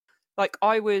like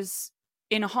I was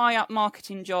in a high up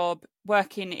marketing job,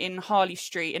 working in Harley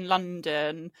Street in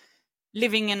London,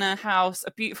 living in a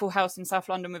beautiful house in South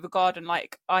London with a garden.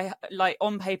 Like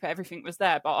on paper, everything was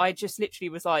there, but I just literally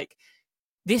was like,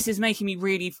 this is making me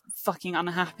really fucking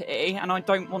unhappy, and I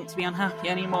don't want to be unhappy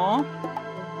anymore.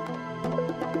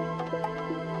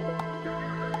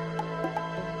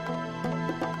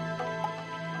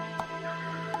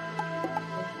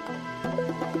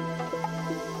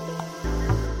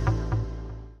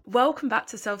 Welcome back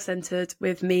to Self-Centered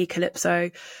with me, Calypso,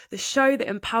 the show that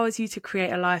empowers you to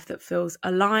create a life that feels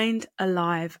aligned,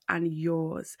 alive, and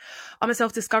yours. I'm a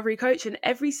self-discovery coach, and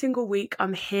every single week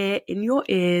I'm here in your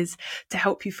ears to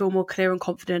help you feel more clear and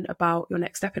confident about your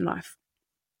next step in life.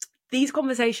 These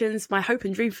conversations, my hope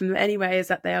and dream from them anyway, is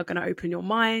that they are going to open your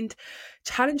mind,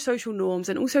 challenge social norms,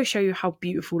 and also show you how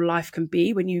beautiful life can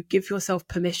be when you give yourself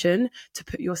permission to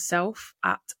put yourself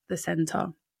at the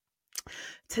center.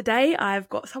 Today, I've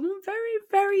got someone very,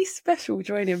 very special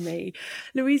joining me.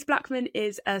 Louise Blackman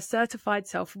is a certified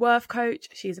self-worth coach.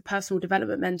 She's a personal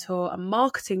development mentor, a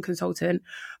marketing consultant,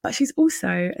 but she's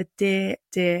also a dear,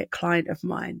 dear client of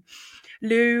mine.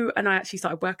 Lou and I actually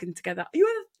started working together. You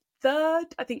were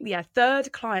the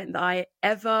third client that I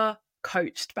ever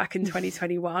coached back in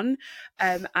 2021.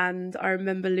 And I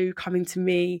remember Lou coming to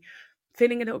me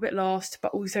feeling a little bit lost,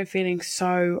 but also feeling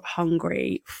so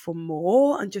hungry for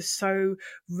more and just so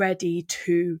ready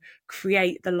to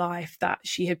create the life that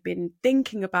she had been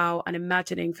thinking about and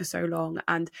imagining for so long.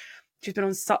 And she's been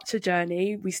on such a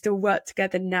journey. We still work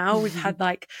together now. We've had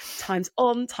like times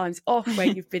on, times off where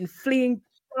you've been flying,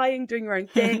 doing your own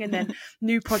thing, and then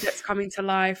new projects coming to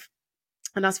life,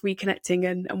 and us reconnecting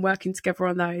and working together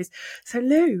on those. So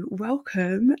Lou,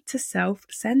 welcome to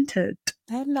Self-Centered.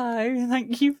 Hello,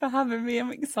 thank you for having me.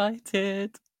 I'm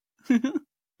excited.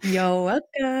 You're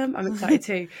welcome. I'm excited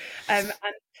too. And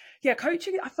yeah,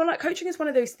 coaching, I feel like coaching is one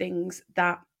of those things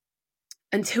that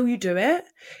until you do it,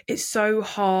 it's so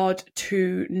hard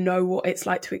to know what it's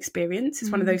like to experience.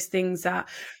 It's one of those things that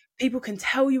people can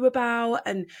tell you about,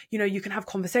 and you can have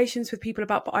conversations with people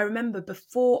about. But I remember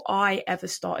before I ever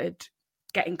started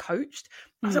getting coached,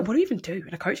 I was like, what do you even do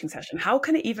in a coaching session? How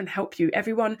can it even help you?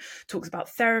 Everyone talks about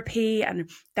therapy and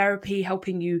therapy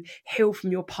helping you heal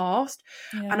from your past.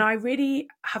 Yeah. And I really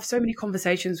have so many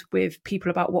conversations with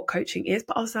people about what coaching is,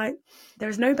 but I was like,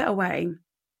 there's no better way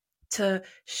to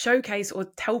showcase or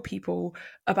tell people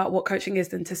about what coaching is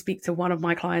than to speak to one of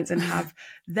my clients and have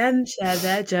them share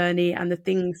their journey and the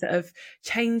things that have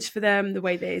changed for them, the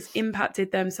way that it's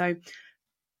impacted them. So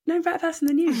no better person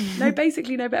than you.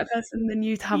 Basically no better person than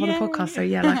you to have on a podcast. So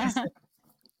yeah, like I said,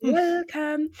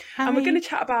 welcome. Hi. And we're going to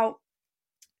chat about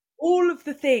all of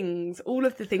the things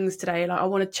today. Like I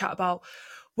want to chat about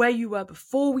where you were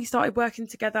before we started working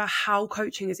together, how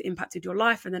coaching has impacted your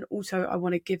life. And then also I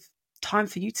want to give time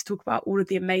for you to talk about all of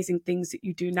the amazing things that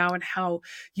you do now and how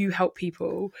you help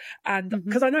people. And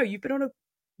because I know you've been on a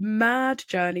mad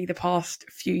journey the past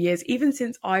few years, even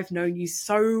since I've known you,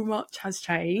 so much has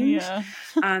changed. Yeah.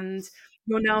 And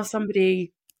you're now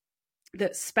somebody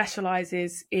that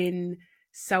specializes in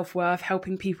self-worth,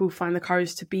 helping people find the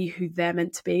courage to be who they're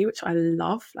meant to be, which I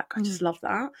love. Like I just love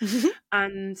that.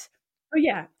 And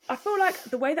yeah, I feel like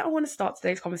the way that I want to start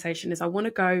today's conversation is I want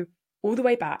to go all the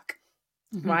way back.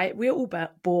 Right, we're all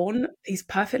born these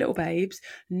perfect little babes.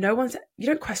 You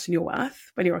don't question your worth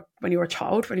when you're a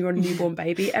child, when you're a newborn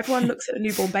baby. Everyone looks at a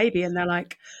newborn baby and they're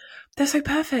like, they're so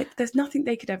perfect. There's nothing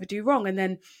they could ever do wrong. And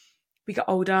then we get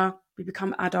older, we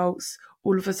become adults.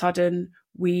 All of a sudden,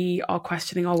 we are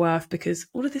questioning our worth because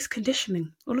all of this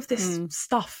conditioning, all of this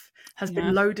stuff has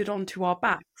been loaded onto our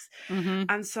backs.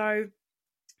 And so,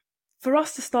 for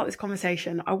us to start this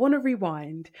conversation, I want to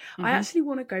rewind. I actually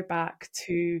want to go back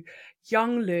to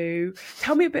young Lou.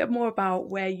 Tell me a bit more about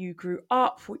where you grew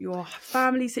up, what your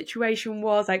family situation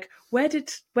was. Like, where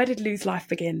did Lou's life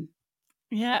begin?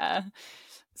 Yeah.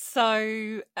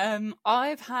 So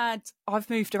I've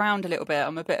moved around a little bit.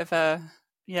 I'm a bit of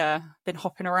been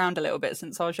hopping around a little bit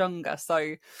since I was younger.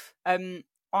 So I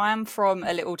am from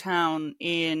a little town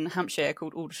in Hampshire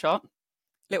called Aldershot,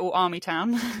 little army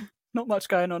town. Not much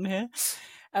going on here.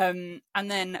 And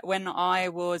then when I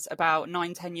was about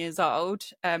 9-10 years old,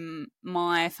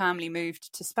 my family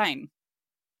moved to Spain.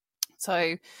 So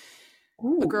I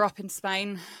grew up in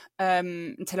Spain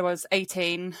until I was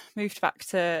 18, moved back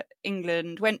to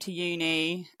England, went to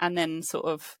uni, and then sort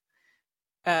of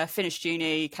finished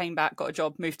uni, came back, got a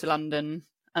job, moved to London.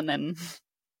 And then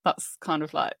that's kind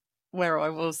of like where I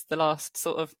was the last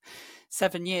sort of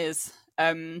 7 years.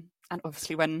 And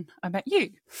obviously when I met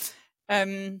you.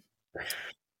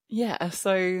 yeah,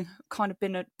 so kind of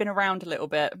been around a little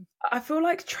bit. I feel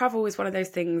like travel is one of those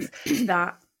things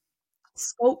that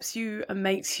sculpts you and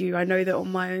makes you. I know that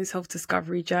on my own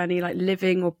self-discovery journey, like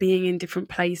living or being in different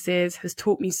places has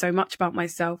taught me so much about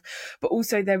myself. But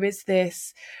also there is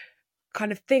this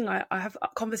kind of thing. I have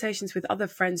conversations with other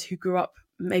friends who grew up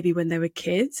maybe when they were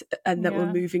kids and that were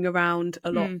Yeah. moving around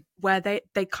a lot, where they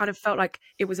kind of felt like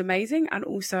it was amazing and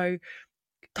also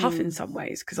tough in some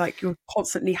ways, because like you're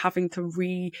constantly having to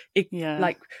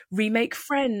remake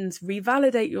friends,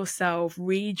 revalidate yourself,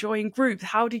 rejoin groups.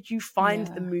 How did you find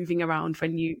the moving around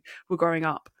when you were growing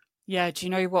up? Yeah, do you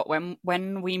know what?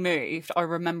 When we moved, I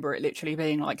remember it literally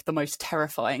being like the most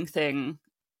terrifying thing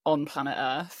on planet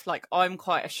Earth. Like, I'm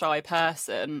quite a shy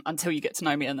person until you get to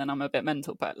know me, and then I'm a bit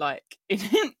mental. But like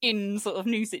in sort of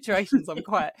new situations, I'm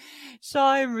quite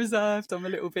shy and reserved. I'm a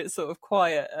little bit sort of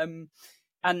quiet.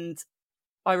 And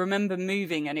I remember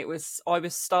moving, and I was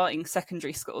starting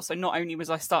secondary school. So not only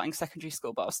was I starting secondary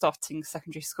school, but I was starting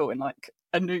secondary school in like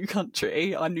a new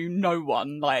country. I knew no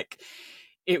one. Like,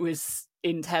 it was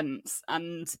intense,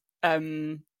 and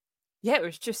it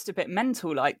was just a bit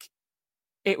mental. Like,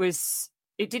 it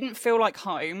didn't feel like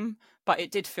home, but it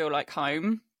did feel like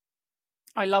home.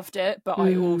 I loved it, but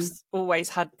I always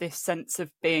had this sense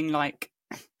of being like,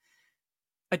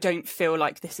 I don't feel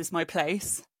like this is my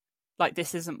place. Like,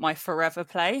 this isn't my forever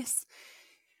place.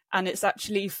 And it's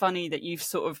actually funny that you've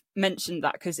sort of mentioned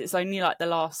that, because it's only like the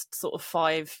last sort of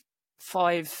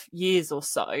five years or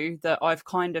so that I've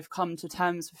kind of come to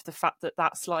terms with the fact that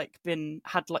that's like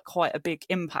had like quite a big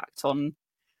impact on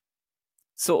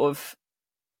sort of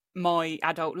my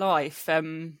adult life.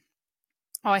 I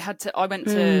went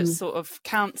to sort of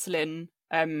counselling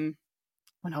when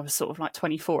I was sort of like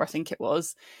 24, I think it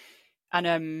was.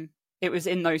 And it was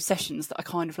in those sessions that I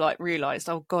kind of like realised,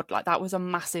 oh God, like that was a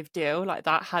massive deal. Like,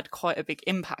 that had quite a big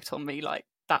impact on me, like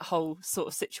that whole sort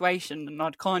of situation. And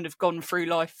I'd kind of gone through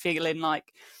life feeling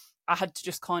like I had to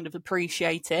just kind of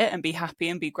appreciate it and be happy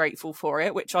and be grateful for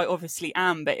it, which I obviously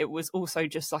am. But it was also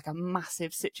just like a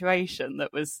massive situation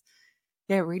that was,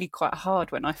 really quite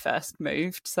hard when I first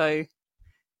moved. So,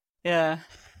 yeah.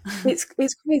 It's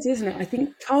crazy, isn't it? I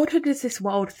think childhood is this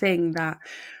wild thing that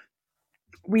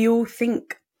we all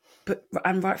think,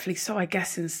 and rightfully so, I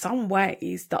guess, in some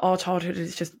ways, that our childhood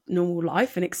is just normal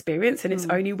life and experience. And it's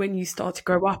only when you start to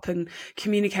grow up and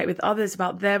communicate with others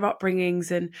about their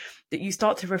upbringings and that you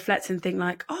start to reflect and think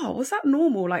like, oh, was that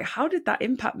normal? Like, how did that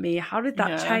impact me? How did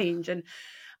that change? And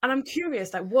I'm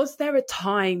curious, like, was there a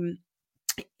time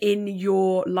in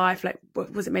your life, like,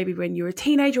 was it maybe when you were a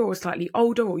teenager or slightly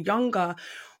older or younger,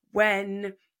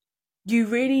 when you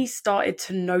really started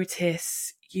to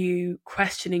notice you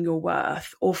questioning your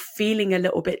worth or feeling a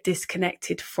little bit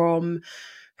disconnected from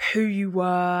who you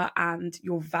were and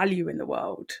your value in the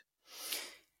world?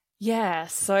 Yeah,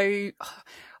 so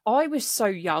I was so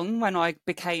young when I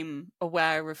became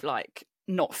aware of like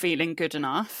not feeling good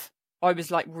enough. I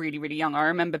was like really, really young. I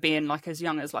remember being like as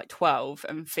young as like 12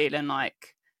 and feeling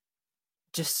like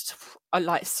just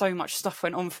like so much stuff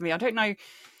went on for me. I don't know,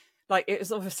 like, it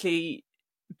was obviously,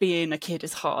 being a kid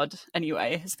is hard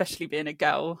anyway, especially being a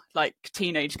girl, like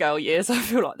teenage girl years. I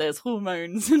feel like there's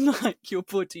hormones and like your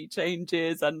body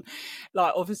changes, and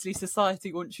like obviously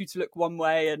society wants you to look one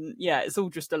way, and it's all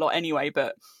just a lot anyway.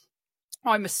 But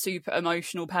I'm a super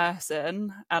emotional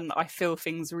person and I feel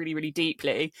things really, really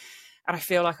deeply. And I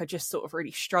feel like I just sort of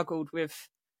really struggled with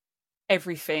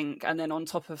everything. And then on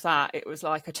top of that, it was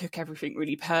like I took everything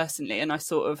really personally, and I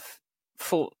sort of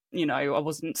thought, I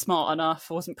wasn't smart enough,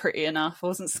 I wasn't pretty enough, I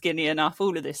wasn't skinny enough,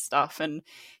 all of this stuff. And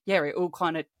it all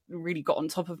kind of really got on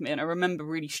top of me. And I remember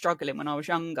really struggling when I was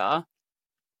younger.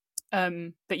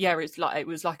 But it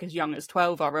was like as young as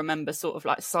 12, I remember sort of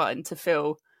like starting to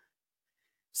feel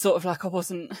sort of like I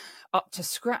wasn't up to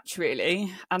scratch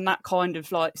really. And that kind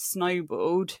of like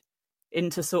snowballed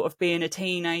into sort of being a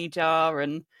teenager.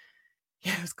 And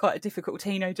it was quite a difficult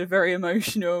teenager, very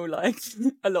emotional, like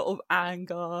a lot of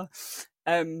anger,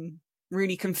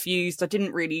 really confused. I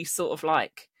didn't really sort of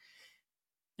like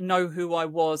know who I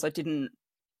was. I didn't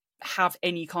have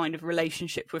any kind of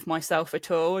relationship with myself at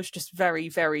all. I was just very,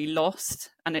 very lost.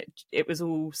 And it was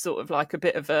all sort of like a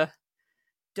bit of a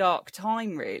dark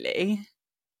time, really.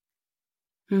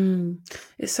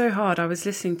 It's so hard. I was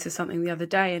listening to something the other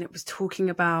day and it was talking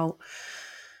about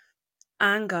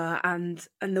anger and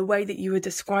the way that you were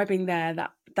describing there,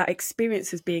 that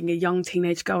experience as being a young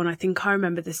teenage girl. And I think I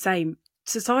remember the same.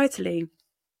 Societally,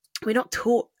 we're not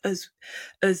taught as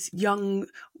young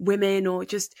women or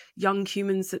just young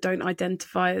humans that don't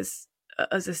identify as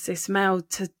a cis male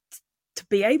to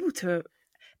be able to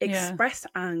express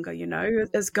anger, you know.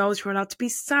 As girls, you're allowed to be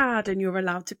sad and you're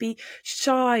allowed to be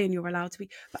shy and you're allowed to be,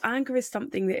 but anger is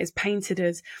something that is painted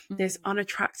as this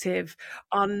unattractive,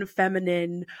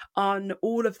 unfeminine,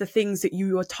 all of the things that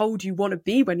you are told you want to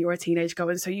be when you're a teenage girl.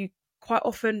 And so you quite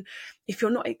often, if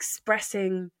you're not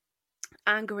expressing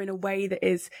anger in a way that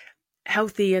is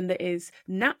healthy and that is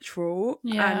natural,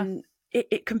 and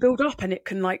it can build up and it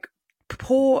can like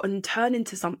pour and turn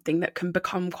into something that can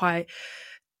become quite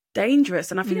dangerous.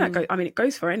 And I feel like, I mean, it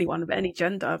goes for anyone of any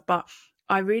gender, but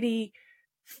I really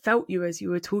felt you as you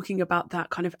were talking about that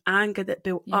kind of anger that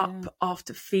built up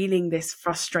after feeling this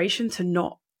frustration to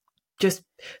not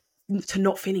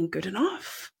feeling good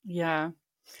enough. Yeah,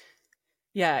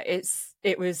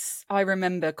 it was, I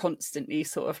remember constantly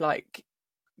sort of like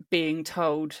being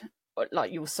told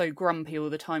like, you're so grumpy all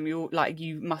the time, you're like,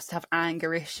 you must have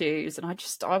anger issues. And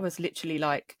I was literally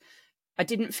like, I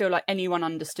didn't feel like anyone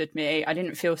understood me. I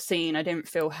didn't feel seen. I didn't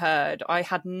feel heard. I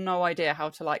had no idea how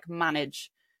to like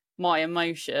manage my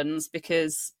emotions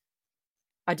because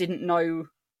I didn't know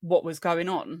what was going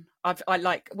on. I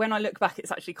like, when I look back,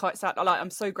 it's actually quite sad. I'm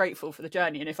so grateful for the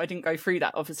journey. And if I didn't go through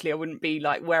that, obviously I wouldn't be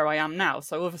like where I am now.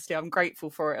 So obviously I'm grateful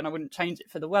for it and I wouldn't change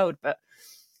it for the world. But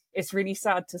it's really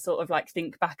sad to sort of like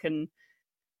think back and,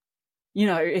 you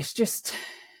know, it's just,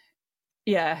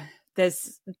 you're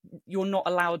not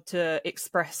allowed to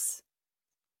express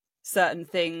certain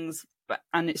things,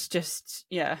 and it's just,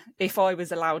 if I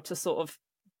was allowed to sort of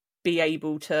be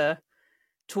able to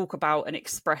talk about and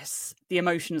express the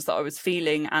emotions that I was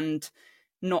feeling and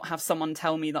not have someone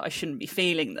tell me that I shouldn't be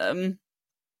feeling them,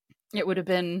 it would have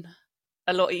been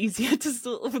a lot easier to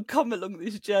sort of come along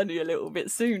this journey a little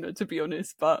bit sooner, to be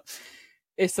honest. But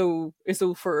it's all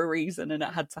for a reason and it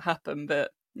had to happen. But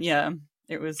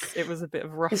it was a bit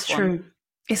of a rough one. It's true.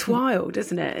 It's wild,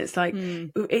 isn't it? It's like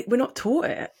we're not taught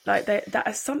it. Like that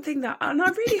is something that, and I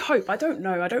really hope. I don't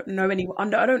know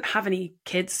anyone. I don't have any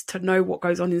kids to know what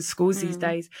goes on in schools these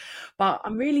days. But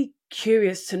I'm really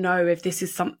curious to know if this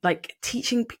is something like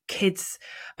teaching kids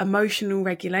emotional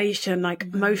regulation, like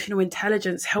emotional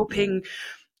intelligence, helping,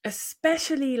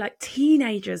 especially like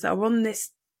teenagers that are on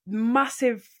this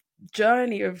massive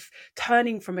journey of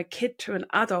turning from a kid to an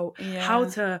adult, how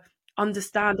to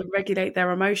understand and regulate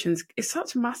their emotions. It's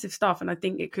such massive stuff, and I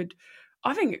think it could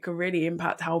really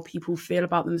impact how people feel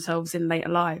about themselves in later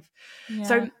life.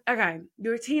 So okay,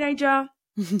 you're a teenager,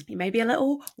 you may be a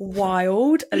little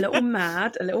wild, a little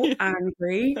mad, a little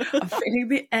angry, I'm feeling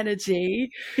the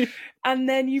energy, and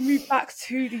then you moved back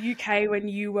to the UK when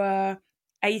you were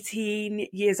 18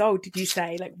 years old, did you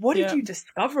say? Like, what did you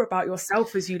discover about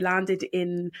yourself as you landed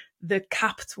in the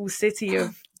capital city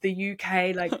of the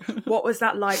UK? Like, what was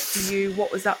that like for you?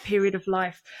 What was that period of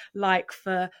life like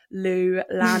for Lou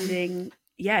landing,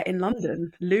 in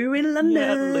London? Lou in London.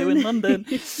 Yeah, Lou in London.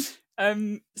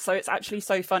 So it's actually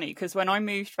so funny because when I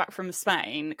moved back from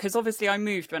Spain, because obviously I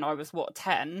moved when I was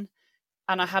 10,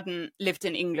 and I hadn't lived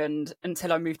in England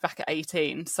until I moved back at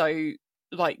 18. So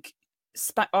like,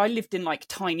 I lived in like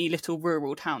tiny little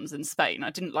rural towns in Spain. I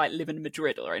didn't like live in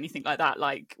Madrid or anything like that.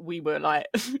 Like, we were like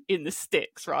in the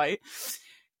sticks, right?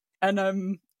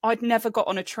 And I'd never got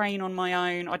on a train on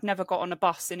my own. I'd never got on a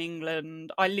bus in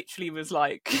England. I literally was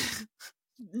like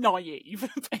naive,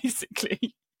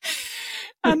 basically.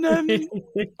 And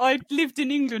I'd lived in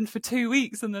England for 2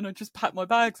 weeks, and then I just packed my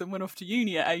bags and went off to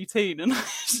uni at 18. And I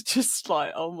was just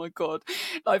like, oh my God.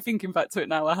 Like, thinking back to it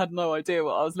now, I had no idea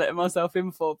what I was letting myself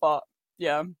in for. But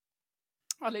yeah,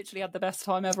 I literally had the best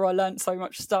time ever. I learned so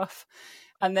much stuff.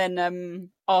 And then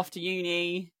after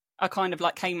uni, I kind of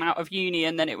like came out of uni,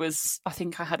 and then I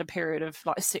think I had a period of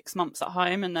like 6 months at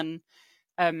home, and then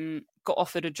got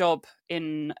offered a job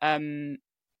in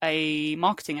a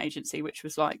marketing agency, which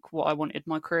was like what I wanted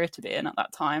my career to be in at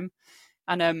that time.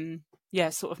 And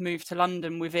sort of moved to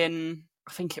London within,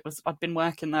 I think I'd been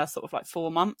working there sort of like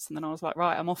 4 months, and then I was like,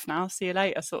 right, I'm off now, see you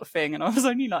later, sort of thing. And I was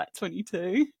only like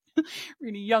 22,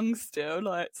 really young still,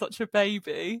 like such a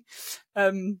baby.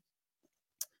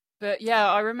 But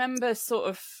yeah, I remember sort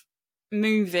of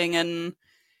moving, and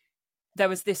there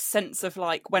was this sense of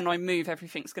like, when I move,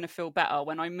 everything's going to feel better.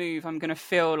 When I move, I'm going to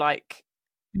feel like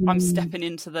I'm stepping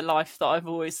into the life that I've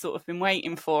always sort of been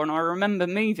waiting for. And I remember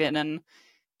moving, and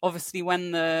obviously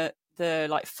when the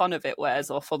like fun of it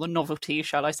wears off, or the novelty,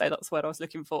 shall I say, that's the word I was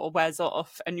looking for, or wears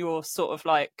off, and you're sort of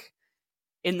like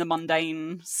in the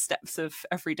mundane steps of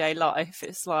everyday life,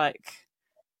 it's like,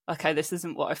 okay, this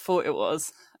isn't what I thought it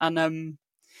was. And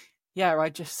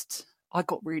I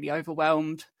got really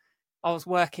overwhelmed. I was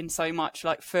working so much,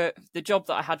 like, for the job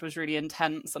that I had was really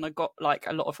intense, and I got like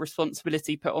a lot of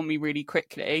responsibility put on me really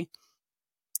quickly.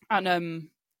 And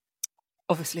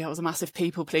obviously I was a massive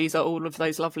people pleaser, all of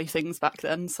those lovely things back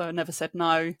then, so I never said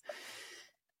no.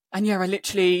 And yeah,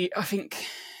 I think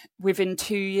within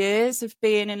 2 years of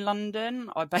being in London,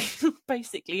 I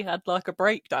basically had like a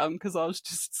breakdown because I was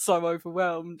just so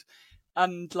overwhelmed.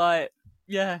 And like,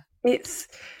 yeah. There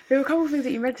were a couple of things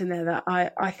that you mentioned there that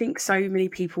I think so many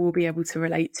people will be able to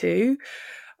relate to.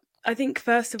 I think,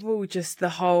 first of all, just the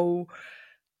whole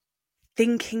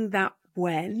thinking that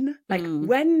when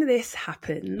this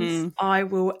happens, I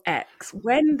will X.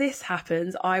 When this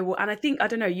happens, I will. And I think, I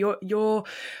don't know, you're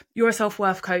a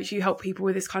self-worth coach. You help people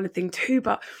with this kind of thing too.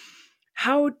 But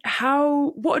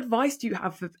what advice do you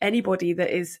have for anybody that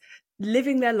is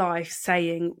living their life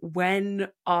saying, when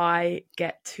I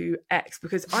get to X?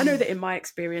 Because I know that in my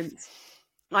experience,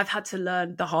 I've had to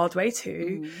learn the hard way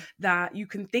too, that you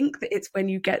can think that it's when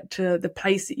you get to the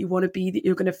place that you want to be that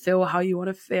you're going to feel how you want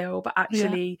to feel. But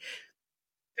actually,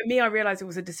 for me, I realized it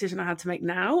was a decision I had to make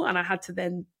now, and I had to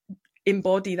then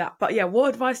embody that. But yeah,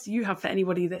 what advice do you have for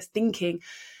anybody that's thinking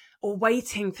or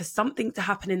waiting for something to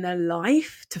happen in their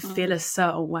life to feel a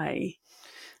certain way?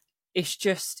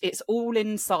 It's all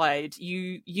inside.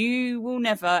 You will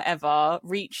never ever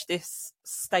reach this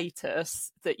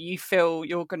status that you feel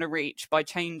you're going to reach by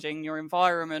changing your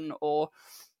environment or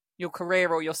your career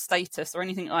or your status or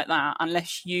anything like that,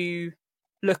 unless you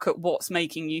look at what's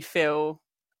making you feel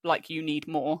like you need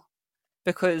more.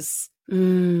 Because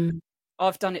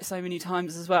I've done it so many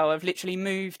times as well. I've literally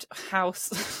moved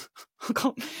house.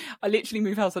 I literally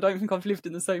moved house. I don't think I've lived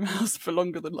in the same house for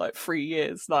longer than like 3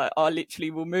 years. Like, I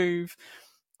literally will move.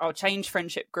 I'll change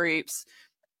friendship groups.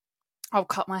 I'll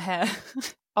cut my hair.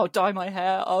 I'll dye my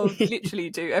hair. I'll literally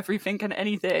do everything and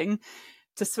anything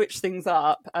to switch things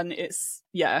up. And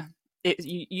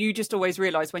you just always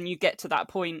realise when you get to that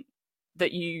point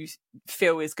that you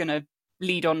feel is going to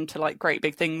lead on to like great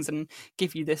big things and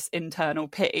give you this internal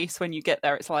peace. When you get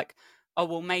there, it's like, oh,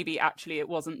 well, maybe actually it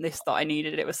wasn't this that I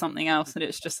needed, it was something else. And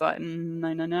it's just like,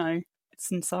 no,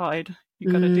 it's inside.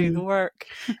 You got to do the work.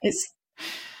 It's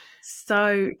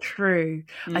so true.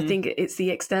 I think it's the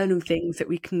external things that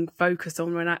we can focus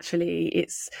on when actually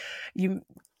it's you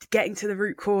getting to the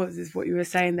root cause is what you were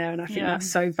saying there. And I think that's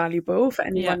so valuable for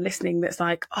anyone listening that's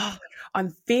like, oh, I'm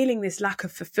feeling this lack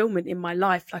of fulfillment in my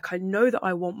life. Like, I know that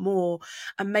I want more.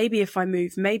 And maybe if I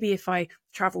move, maybe if I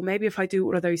travel, maybe if I do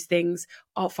all of those things,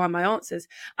 I'll find my answers.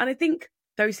 And I think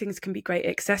those things can be great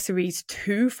accessories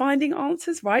to finding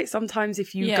answers, right? Sometimes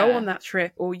if you go on that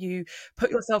trip or you put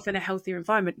yourself in a healthier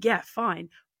environment, fine.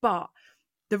 But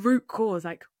the root cause,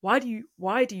 like, why do you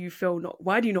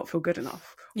not feel good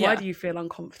enough? Why do you feel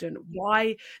unconfident?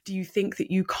 Why do you think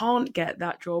that you can't get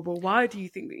that job? Or why do you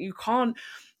think that you can't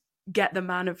get the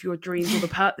man of your dreams or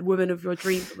the woman of your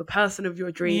dreams or the person of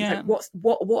your dreams? Like,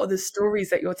 what are the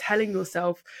stories that you're telling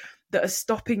yourself that are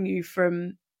stopping you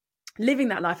from living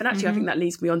that life? And actually, I think that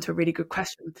leads me on to a really good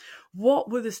question. What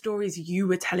were the stories you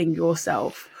were telling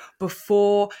yourself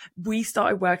before we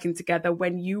started working together,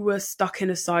 when you were stuck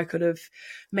in a cycle of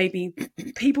maybe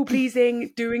people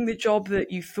pleasing, doing the job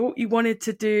that you thought you wanted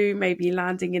to do, maybe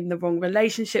landing in the wrong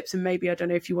relationships? And maybe, I don't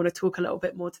know if you want to talk a little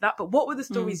bit more to that, but what were the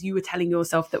stories you were telling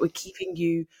yourself that were keeping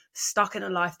you stuck in a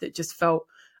life that just felt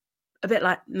a bit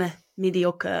like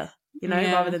mediocre,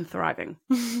 rather than thriving?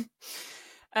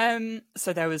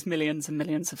 So there was millions and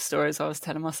millions of stories I was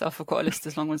telling myself. I've got a list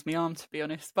as long as my arm, to be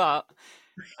honest. But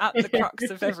at the crux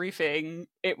of everything,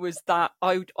 it was that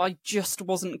I just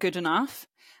wasn't good enough.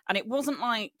 And it wasn't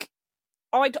like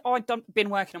I'd been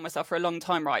working on myself for a long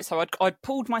time, right? So I'd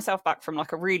pulled myself back from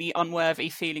like a really unworthy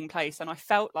feeling place. And I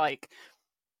felt like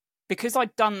because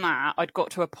I'd done that, I'd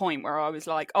got to a point where I was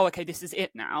like, oh, okay, this is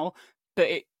it now. But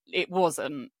it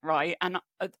wasn't, right? And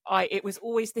it was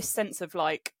always this sense of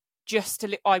like,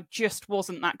 I just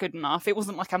wasn't that good enough. It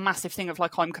wasn't like a massive thing of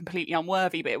like I'm completely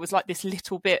unworthy, but it was like this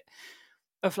little bit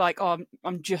of like, oh,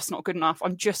 I'm just not good enough.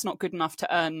 I'm just not good enough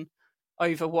to earn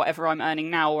over whatever I'm earning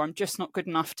now, or I'm just not good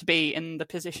enough to be in the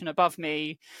position above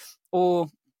me. Or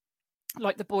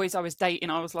like the boys I was dating,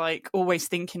 I was like always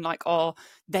thinking like, oh,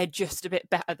 they're just a bit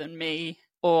better than me,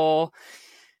 or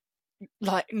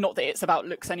like, not that it's about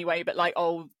looks anyway, but like,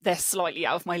 oh, they're slightly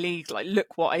out of my league, like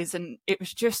look wise. And it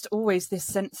was just always this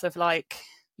sense of like,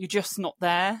 you're just not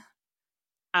there.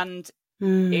 And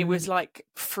it was like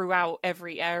throughout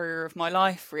every area of my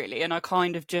life, really. And I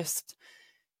kind of just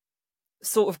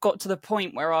sort of got to the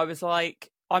point where I was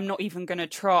like, I'm not even going to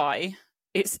try.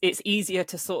 It's easier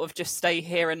to sort of just stay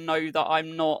here and know that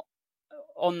I'm not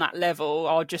on that level.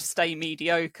 I'll just stay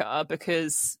mediocre,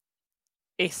 because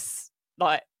it's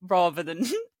like, rather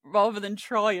than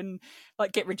try and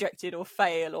like get rejected or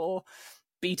fail or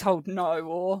be told no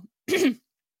or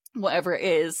whatever it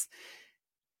is,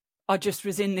 I just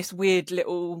was in this weird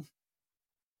little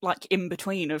like in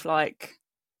between of like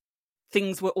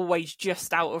things were always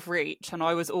just out of reach, and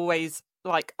I was always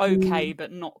like okay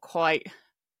but not quite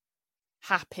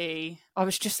happy. I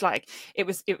was just like it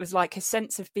was like a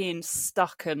sense of being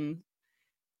stuck, and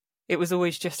it was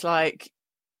always just like,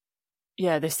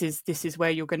 yeah, this is where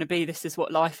you're going to be, this is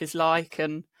what life is like,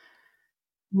 and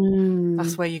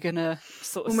that's where you're going to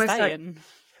sort of almost stay like, in.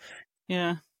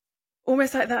 Yeah.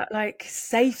 Almost like that, like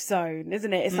safe zone,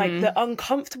 isn't it? It's like the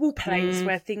uncomfortable place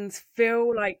where things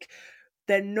feel like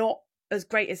they're not as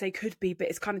great as they could be, but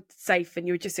it's kind of safe, and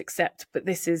you would just accept. But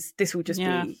this will just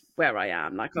be where I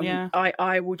am. Like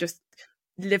I will just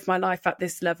live my life at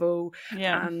this level,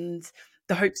 and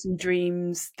the hopes and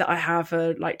dreams that I have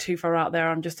are like too far out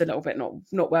there. I'm just a little bit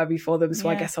not worthy for them, so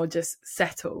I guess I'll just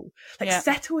settle. Like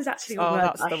settle is actually a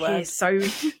word that I hear so.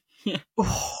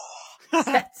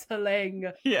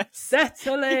 Settling,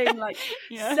 settling, like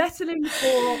settling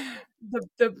for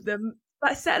the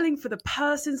like settling for the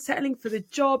person, settling for the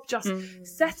job, just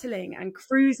settling and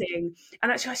cruising.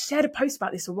 And actually, I shared a post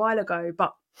about this a while ago,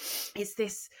 but it's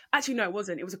this. Actually, no, it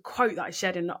wasn't. It was a quote that I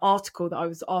shared in an article that I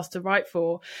was asked to write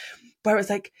for, where it's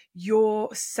like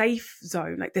your safe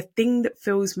zone, like the thing that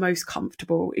feels most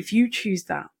comfortable. If you choose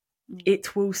that,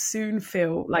 it will soon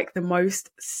feel like the most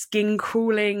skin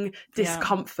crawling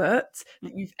discomfort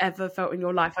that you've ever felt in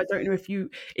your life. I don't know if you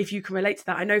can relate to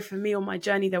that. I know for me on my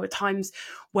journey, there were times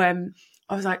when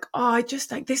I was like, oh, I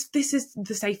just like this is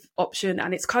the safe option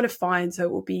and it's kind of fine. So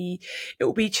it will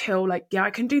be chill. Like, yeah, I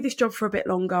can do this job for a bit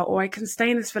longer, or I can stay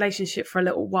in this relationship for a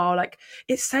little while. Like,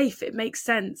 it's safe. It makes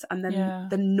sense. And then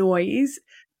the noise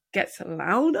gets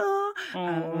louder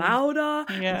and louder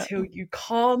until you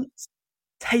can't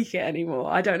take it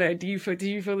anymore. I don't know. Do you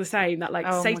feel the same? That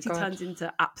like safety turns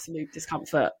into absolute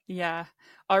discomfort? Yeah.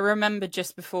 I remember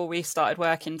just before we started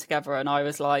working together, and I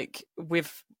was like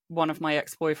with one of my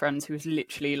ex-boyfriends who was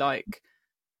literally like,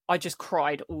 I just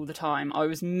cried all the time. I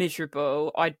was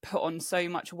miserable. I'd put on so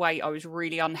much weight. I was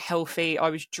really unhealthy. I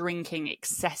was drinking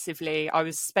excessively. I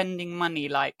was spending money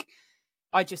like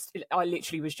I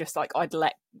literally was just like I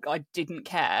didn't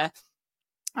care.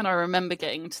 And I remember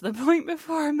getting to the point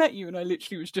before I met you, and I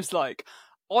literally was just like,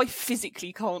 I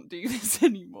physically can't do this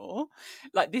anymore.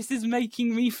 Like, this is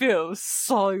making me feel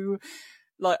so,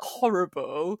 like,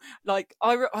 horrible. Like,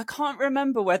 I can't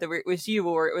remember whether it was you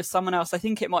or it was someone else. I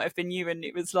think it might have been you, and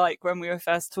it was, like, when we were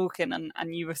first talking,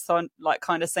 and you were, like,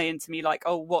 kind of saying to me, like,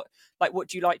 oh, what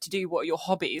do you like to do? What are your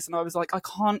hobbies? And I was like, I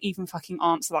can't even fucking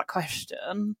answer that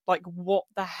question. Like, what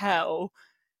the hell?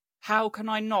 How can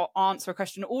I not answer a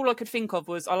question? All I could think of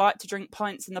was I like to drink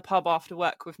pints in the pub after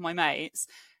work with my mates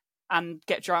and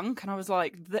get drunk. And I was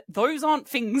like, those aren't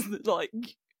things that, like,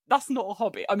 that's not a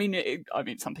hobby. I mean,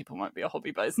 some people might be a hobby,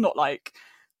 but it's not like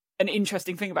an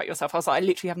interesting thing about yourself. I was like, I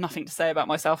literally have nothing to say about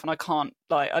myself, and I can't,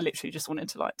 like, I literally just wanted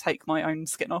to like take my own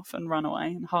skin off and run away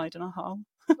and hide in a hole.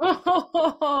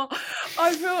 I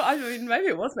mean, maybe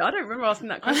it was me. I don't remember asking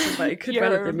that question, but it could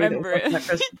well have been me that was asking that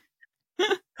question.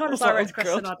 Kind of direct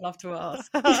question I'd love to ask.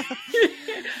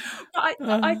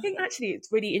 I think actually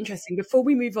it's really interesting. Before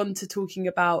we move on to talking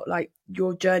about like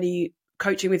your journey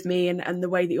coaching with me and the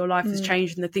way that your life has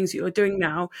changed and the things that you're doing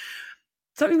now,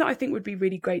 something that I think would be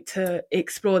really great to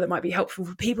explore that might be helpful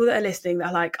for people that are listening that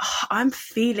are like, oh, I'm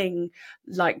feeling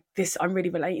like this, I'm really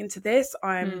relating to this,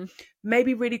 I'm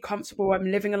maybe really comfortable,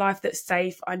 I'm living a life that's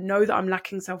safe, I know that I'm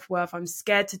lacking self-worth, I'm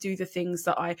scared to do the things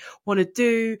that I want to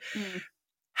do.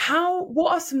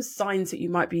 What are some signs that you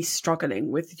might be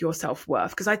struggling with your self-worth?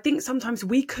 Because I think sometimes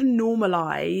we can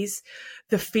normalize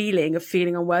the feeling of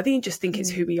feeling unworthy and just think it's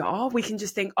who we are. We can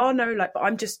just think, oh no, like, but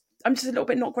I'm just a little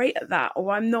bit not great at that,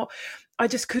 or I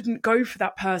just couldn't go for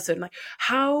that person. Like,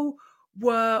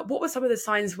 what were some of the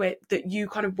signs that you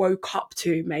kind of woke up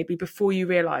to maybe before you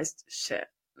realized, shit,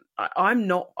 I'm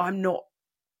not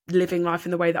living life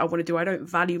in the way that I want to do. I don't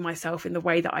value myself in the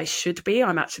way that I should be.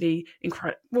 I'm actually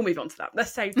incredible. We'll move on to that.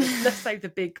 Let's save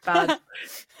the big bad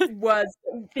words,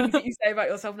 things that you say about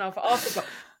yourself now for after. But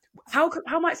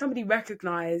how might somebody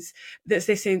recognize that's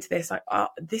listening to this, like,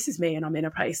 this is me, and I'm in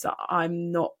a place that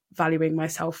I'm not valuing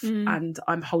myself and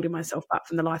I'm holding myself back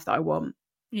from the life that I want?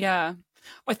 Yeah.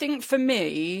 I think for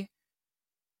me,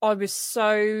 I was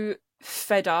so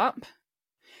fed up.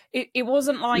 It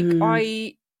wasn't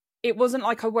like it wasn't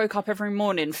like I woke up every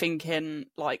morning thinking,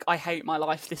 like, I hate my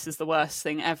life, this is the worst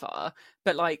thing ever.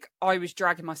 But, like, I was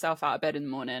dragging myself out of bed in the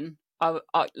morning. I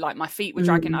like, my feet were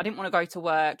dragging. I didn't want to go to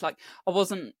work. Like, I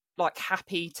wasn't, like,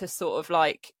 happy to sort of,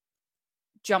 like,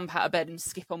 jump out of bed and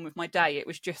skip on with my day. It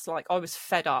was just, like, I was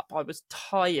fed up. I was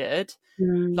tired,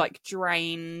 like,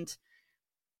 drained.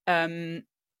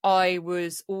 I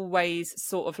was always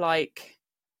sort of like,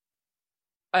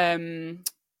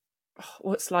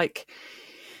 what's like,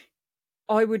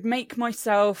 I would make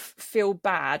myself feel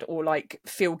bad or like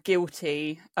feel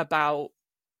guilty about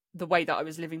the way that I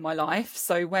was living my life.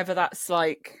 So whether that's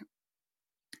like,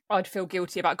 I'd feel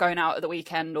guilty about going out at the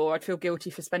weekend, or I'd feel guilty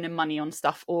for spending money on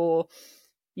stuff, or,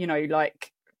 you know,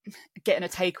 like getting a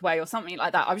takeaway or something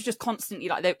like that. I was just constantly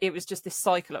like, it was just this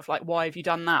cycle of like, why have you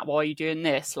done that? Why are you doing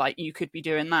this? Like, you could be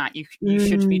doing that. You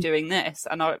should be doing this.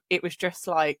 And it was just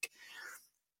like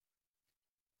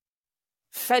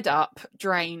fed up,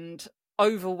 drained,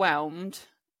 overwhelmed.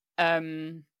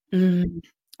 And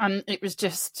it was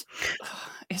just,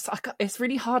 it's like, it's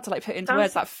really hard to like put into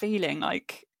words that feeling,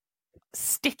 like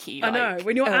sticky. I know,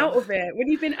 when you're out of it, when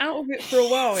you've been out of it for a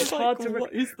while, it's like, hard to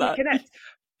reconnect.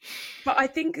 But I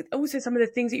think also some of the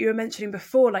things that you were mentioning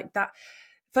before, like that,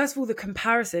 first of all, the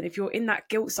comparison, if you're in that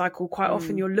guilt cycle, quite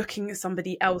often you're looking at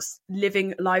somebody else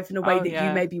living life in a way that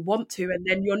you maybe want to, and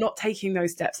then you're not taking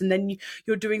those steps, and then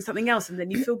you're doing something else, and then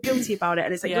you feel guilty about it.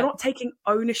 And it's like, you're not taking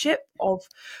ownership of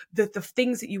the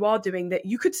things that you are doing that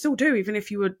you could still do, even if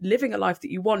you were living a life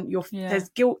that you want. There's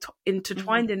guilt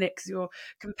intertwined in it because you're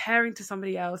comparing to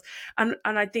somebody else. And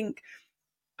I think,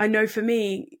 I know for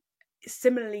me,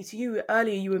 similarly to you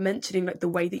earlier, you were mentioning like the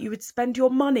way that you would spend your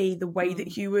money, the way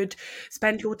that you would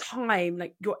spend your time,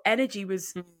 like your energy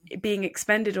was being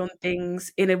expended on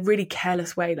things in a really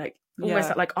careless way, like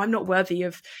almost like I'm not worthy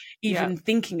of even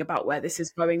thinking about where this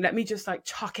is going. Let me just like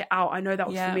chuck it out. I know that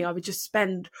was for me. I would just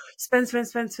spend,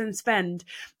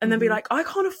 and then be like, I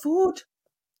can't afford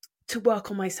to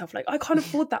work on myself. Like, I can't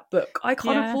afford that book. I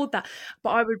can't afford that. But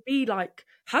I would be like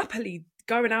happily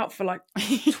going out for like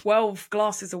 12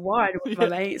 glasses of wine with my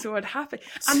mates, or I'd happen.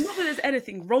 And not that there's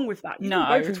anything wrong with that. You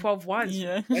can go for 12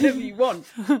 wines whenever you want.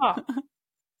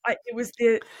 But it was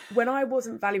when I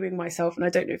wasn't valuing myself, and I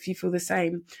don't know if you feel the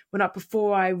same,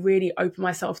 before I really opened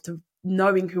myself to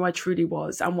knowing who I truly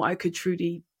was and what I could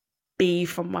truly be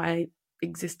from my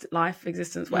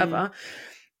existence, whatever.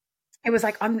 It was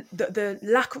like the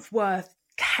lack of worth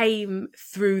came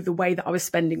through the way that I was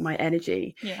spending my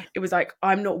energy. It was like,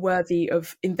 I'm not worthy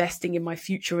of investing in my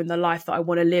future and the life that I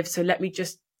want to live, so let me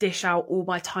just dish out all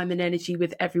my time and energy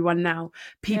with everyone now.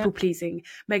 People pleasing,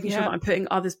 making sure that I'm putting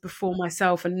others before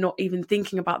myself and not even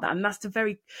thinking about that. And that's the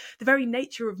very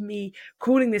nature of me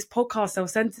calling this podcast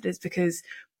Self-Centered, is because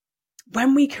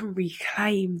when we can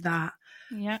reclaim that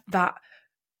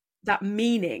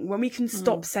meaning, when we can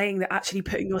stop saying that actually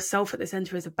putting yourself at the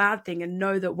center is a bad thing, and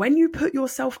know that when you put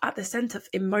yourself at the center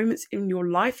in moments in your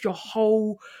life, your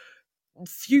whole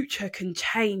future can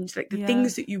change. Like the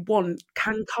things that you want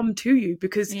can come to you,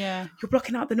 because you're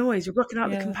blocking out the noise, you're blocking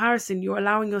out the comparison, you're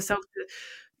allowing yourself to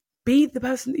be the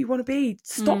person that you want to be.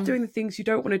 Stop doing the things you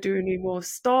don't want to do anymore.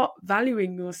 Start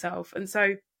valuing yourself. And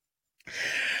so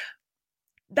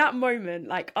that moment,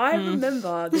 like I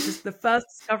remember this is the first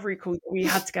discovery call that we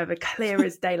had together, clear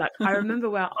as day. Like I remember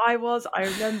where I was, I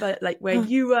remember like where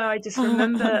you were, I just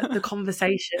remember the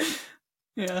conversation.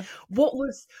 What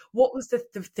was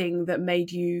the thing that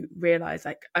made you realize,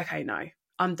 like, okay, no,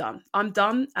 I'm done,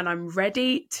 and I'm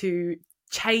ready to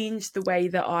change the way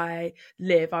that I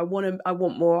live. I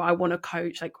want more, I want to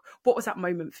coach. Like, what was that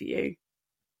moment for you?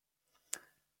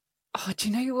 Oh, do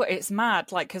you know what? It's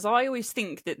mad. Like, because I always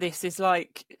think that this is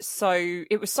like, so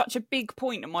it was such a big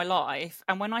point in my life.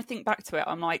 And when I think back to it,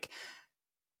 I'm like,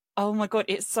 oh my God,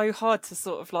 it's so hard to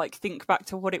sort of like think back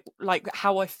to what it, like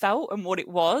how I felt and what it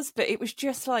was. But it was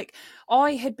just like,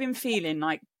 I had been feeling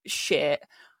like shit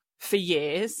for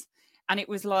years. And it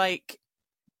was like,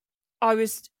 I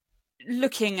was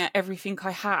looking at everything I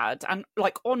had, and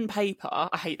like on paper,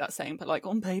 I hate that saying, but like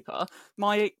on paper,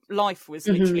 my life was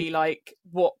literally like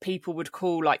what people would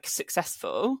call like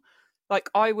successful. Like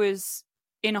I was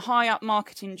in a high up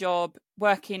marketing job,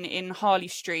 working in Harley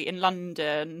Street in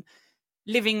London,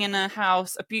 living in a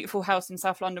beautiful house in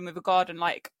South London with a garden.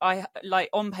 Like I, like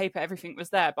on paper, everything was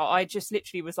there, but I just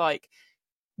literally was like,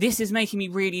 this is making me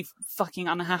really fucking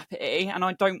unhappy, and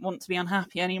I don't want to be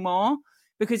unhappy anymore.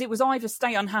 Because it was either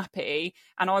stay unhappy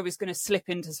and I was going to slip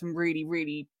into some really,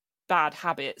 really bad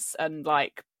habits, and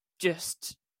like,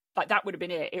 just like that would have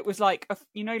been it. It was like,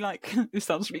 you know, like it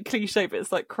sounds really cliche, but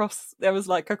it's like there was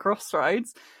like a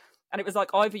crossroads, and it was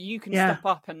like either you can step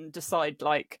up and decide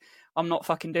like, I'm not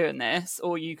fucking doing this,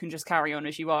 or you can just carry on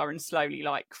as you are and slowly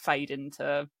like fade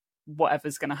into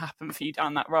whatever's going to happen for you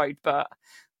down that road. But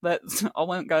I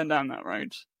weren't going down that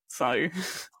road. So...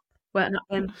 weren't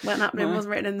happening. No. It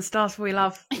wasn't written in the stars we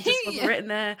love. It just wasn't written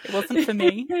there. It wasn't for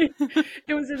me.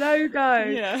 It was a no-go.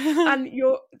 And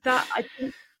I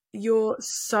think you're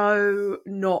so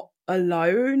not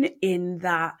alone in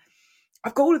that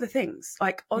I've got all of the things.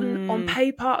 Like on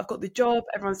paper, I've got the job.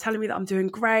 Everyone's telling me that I'm doing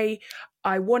great.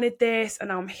 I wanted this and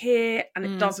now I'm here, and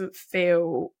it doesn't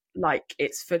feel like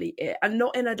it's fully it. And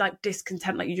not in a like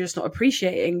discontent, like you're just not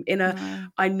appreciating, in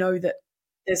a I know that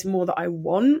there's more that I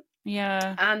want.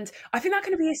 Yeah. And I think that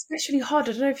can be especially hard.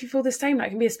 I don't know if you feel the same. Like, it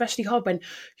can be especially hard when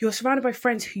you're surrounded by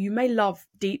friends who you may love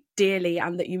dearly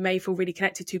and that you may feel really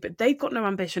connected to, but they've got no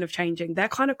ambition of changing. They're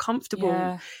kind of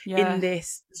comfortable in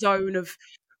this zone of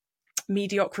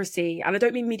mediocrity. And I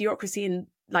don't mean mediocrity in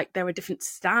like there are different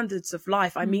standards of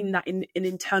life. I mean that in an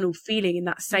internal feeling, in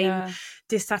that same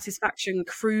dissatisfaction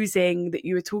cruising that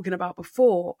you were talking about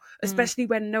before, especially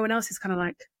when no one else is kind of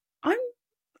like,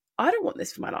 I don't want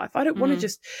this for my life. I don't want to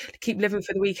just keep living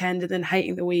for the weekend and then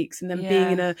hating the weeks and then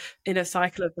being in a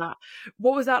cycle of that.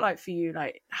 What was that like for you?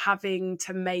 Like having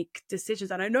to make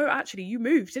decisions? And I know actually you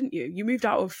moved, didn't you? You moved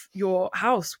out of your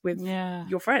house with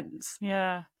your friends.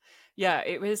 Yeah. Yeah,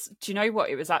 it was, do you know what?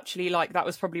 It was actually like, that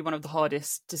was probably one of the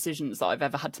hardest decisions that I've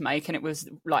ever had to make. And it was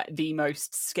like the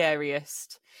most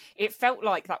scariest. It felt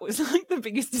like that was like the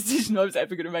biggest decision I was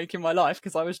ever going to make in my life,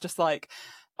 because I was just like,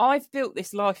 I've built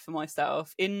this life for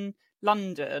myself in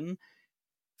London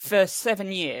for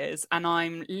 7 years, and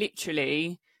I'm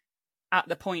literally at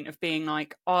the point of being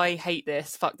like, I hate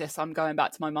this, fuck this, I'm going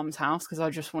back to my mum's house because I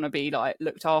just want to be like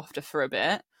looked after for a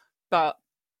bit. But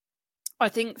I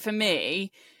think for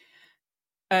me,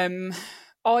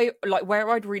 I like where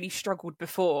I'd really struggled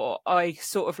before, I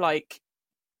sort of like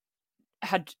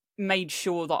had made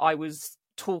sure that I was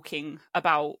talking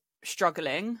about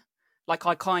struggling. Like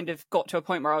I kind of got to a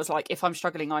point where I was like, if I'm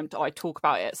struggling, I talk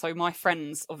about it. So my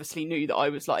friends obviously knew that I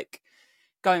was like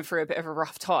going through a bit of a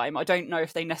rough time. I don't know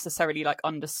if they necessarily like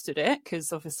understood it,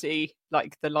 because obviously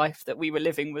like the life that we were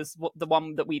living was the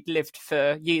one that we'd lived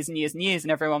for years and years and years,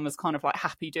 and everyone was kind of like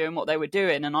happy doing what they were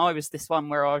doing. And I was this one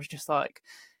where I was just like,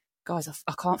 guys,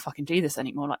 I can't fucking do this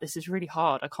anymore. Like, this is really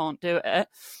hard. I can't do it.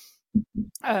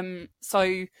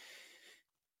 So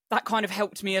that kind of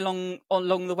helped me along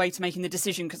the way to making the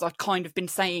decision, because I'd kind of been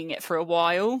saying it for a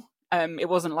while. It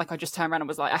wasn't like I just turned around and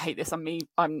was like, I hate this,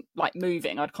 I'm like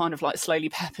moving. I'd kind of like slowly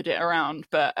peppered it around.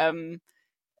 But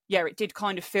yeah, it did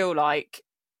kind of feel like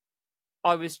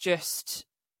I was just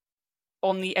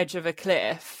on the edge of a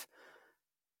cliff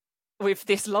with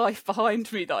this life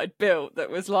behind me that I'd built that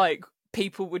was like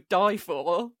people would die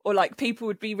for, or like people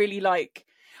would be really like,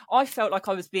 I felt like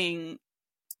I was being,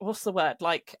 what's the word,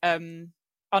 like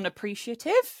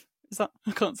unappreciative. Is that,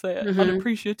 I can't say it.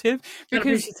 Unappreciative.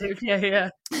 Because,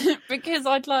 yeah. because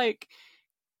I'd like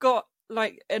got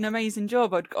like an amazing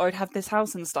job. I'd have this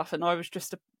house and stuff, and I was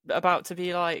just about to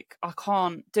be like, I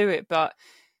can't do it. But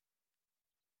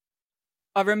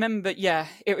I remember,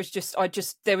 it was just,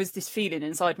 there was this feeling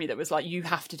inside me that was like, you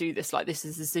have to do this. Like, this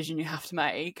is a decision you have to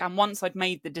make. And once I'd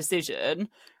made the decision,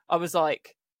 I was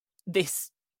like,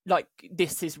 this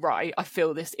is right. I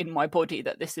feel this in my body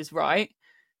that this is right.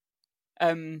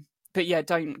 But yeah,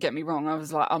 don't get me wrong. I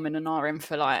was like, I'm in an RM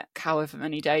for like however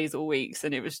many days or weeks,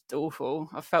 and it was awful.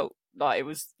 I felt like it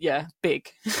was, big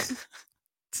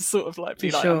to sort of like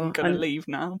be like, I'm going to leave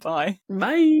now. Bye.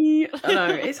 Bye. I know,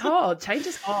 it's hard. Change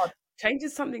is hard. Change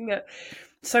is something that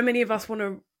so many of us want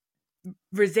to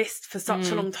resist for such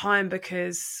a long time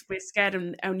because we're scared,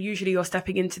 and usually you're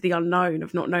stepping into the unknown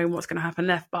of not knowing what's going to happen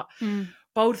next. But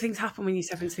bold things happen when you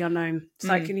step into the unknown. It's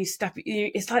like when you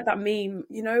it's like that meme,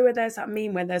 you know, where there's that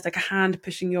meme where there's like a hand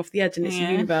pushing you off the edge and it's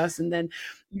a universe, and then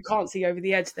you can't see over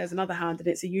the edge, there's another hand and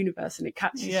it's a universe and it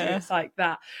catches you. It's like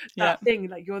that thing,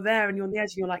 like you're there and you're on the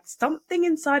edge and you're like, something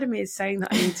inside of me is saying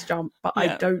that I need to jump, but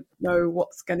I don't know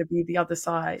what's going to be the other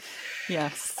side.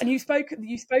 Yes. And you spoke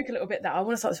a little bit that I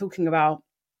want to start talking about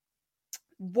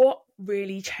what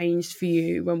really changed for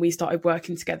you when we started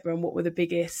working together, and what were the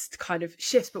biggest kind of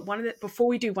shifts. But one of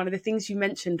the things you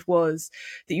mentioned was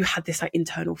that you had this like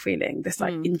internal feeling, this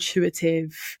like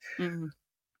intuitive,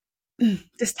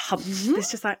 this hum,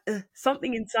 this just like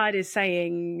something inside is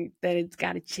saying that it's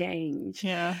got to change.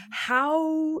 Yeah.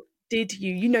 How did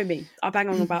you know me? I bang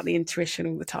on about the intuition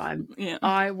all the time. Yeah.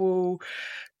 I will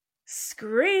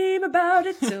scream about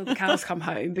it till the cows come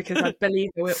home, because I believe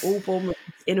that we're all born with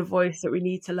this inner voice that we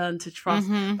need to learn to trust.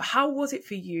 But how was it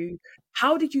for you?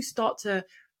 How did you start to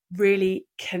really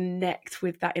connect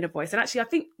with that inner voice? And actually, I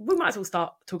think we might as well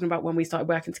start talking about when we started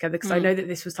working together, because I know that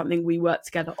this was something we worked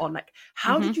together on. Like,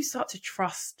 how did you start to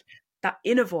trust that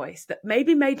inner voice that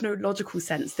maybe made no logical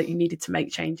sense that you needed to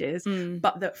make changes,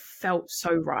 but that felt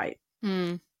so right?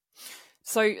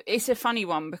 So it's a funny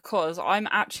one, because I'm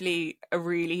actually a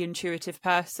really intuitive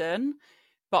person,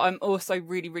 but I'm also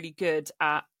really, really good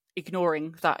at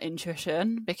ignoring that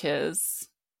intuition, because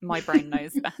my brain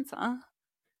knows better.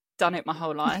 Done it my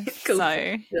whole life. Cool.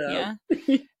 So yeah.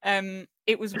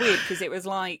 It was weird because it was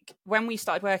like when we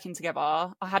started working together,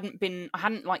 I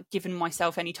hadn't like given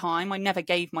myself any time. I never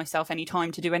gave myself any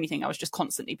time to do anything. I was just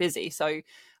constantly busy. So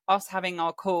us having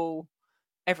our call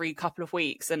every couple of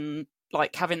weeks and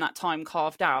like having that time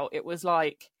carved out, it was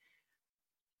like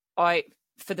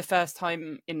for the first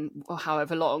time in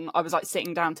however long, I was like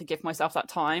sitting down to give myself that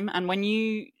time. And when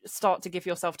you start to give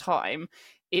yourself time,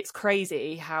 it's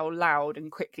crazy how loud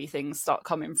and quickly things start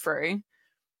coming through.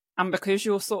 And because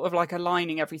you're sort of like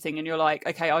aligning everything and you're like,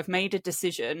 okay, I've made a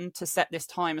decision to set this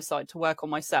time aside to work on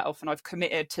myself and I've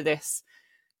committed to this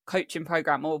coaching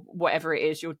program or whatever it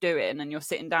is you're doing, and you're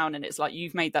sitting down and it's like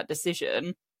you've made that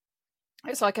decision.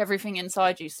 It's like everything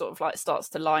inside you sort of like starts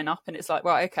to line up and it's like,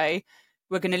 right, okay,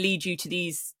 we're going to lead you to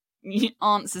these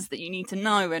answers that you need to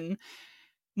know. And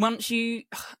once you,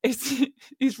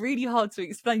 it's really hard to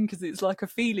explain because it's like a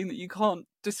feeling that you can't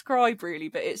describe really,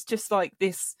 but it's just like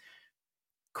this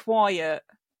quiet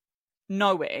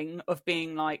knowing of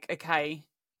being like, okay,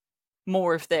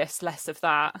 more of this, less of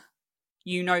that.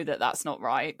 You know that that's not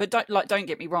right, but don't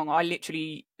get me wrong, I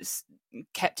literally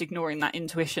kept ignoring that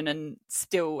intuition, and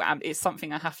still it's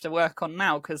something I have to work on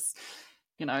now because,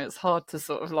 you know, it's hard to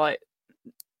sort of like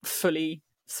fully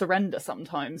surrender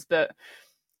sometimes. But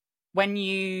when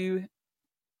you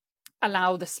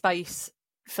allow the space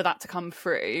for that to come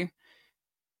through,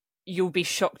 you'll be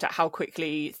shocked at how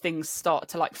quickly things start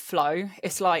to like flow.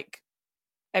 It's like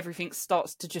everything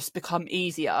starts to just become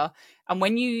easier. And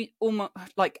when you almost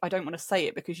like, I don't want to say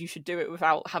it because you should do it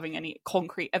without having any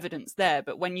concrete evidence there,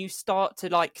 but when you start to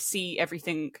like see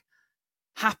everything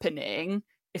happening,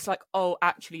 it's like, oh,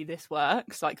 actually this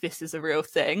works, like this is a real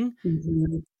thing.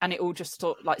 Mm-hmm. And it all just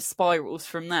sort of like spirals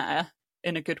from there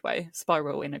in a good way.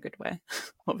 Spiral in a good way,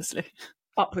 obviously.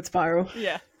 Upward spiral.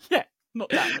 Yeah, not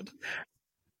downward.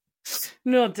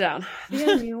 Not down. The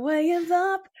only way is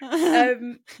up.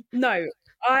 No,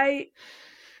 I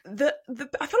feel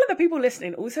like the people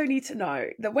listening also need to know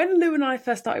that when Lou and I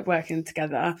first started working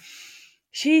together,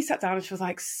 she sat down and she was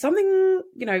like, something's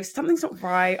not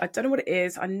right. I don't know what it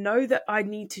is. I know that I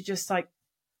need to just like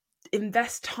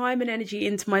invest time and energy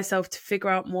into myself to figure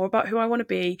out more about who I want to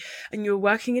be. And you're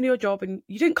working in your job and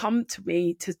you didn't come to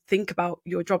me to think about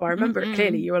your job. I remember it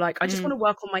clearly. You were like, I just want to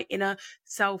work on my inner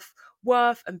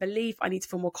self-worth and belief. I need to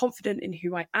feel more confident in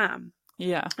who I am.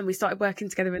 Yeah. And we started working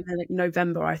together in like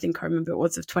November, I think I remember it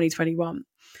was, of 2021.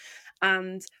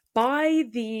 And by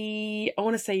I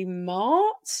want to say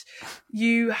March,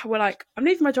 you were like, I'm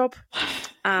leaving my job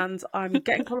and I'm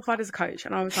getting qualified as a coach.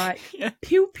 And I was like,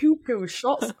 pew, pew, pew,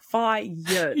 shots fired.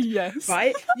 Yes.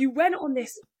 Right? You went on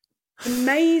this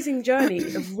amazing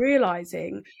journey of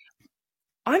realizing,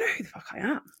 I know who the fuck I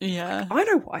am. Yeah. Like, I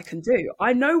know what I can do.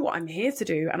 I know what I'm here to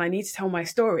do, and I need to tell my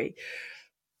story.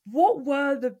 What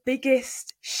were the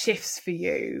biggest shifts for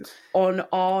you on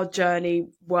our journey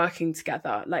working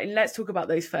together? Like, let's talk about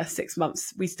those first 6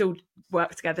 months. We still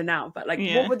work together now, but like,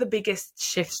 what were the biggest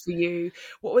shifts for you?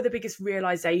 What were the biggest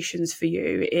realizations for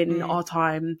you in our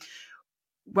time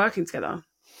working together?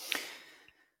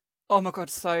 Oh my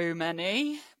God, so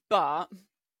many. But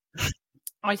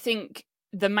I think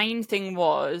the main thing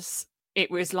was,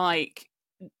 it was like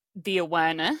the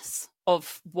awareness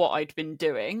of what I'd been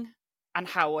doing and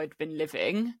how I'd been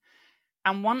living.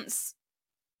 And once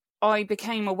I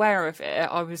became aware of it,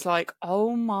 I was like,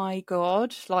 oh my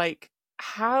God, like,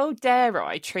 how dare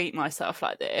I treat myself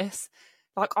like this?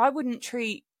 Like, I wouldn't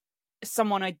treat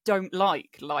someone I don't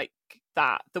like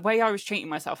that. The way I was treating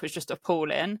myself was just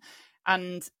appalling.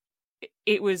 And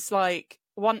it was like,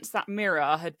 once that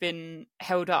mirror had been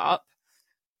held up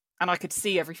and I could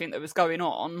see everything that was going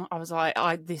on, I was like,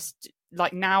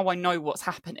 now I know what's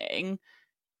happening.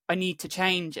 I need to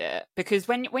change it. Because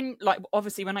when like,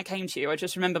 obviously when I came to you, I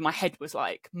just remember my head was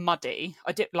like muddy.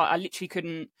 I literally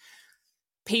couldn't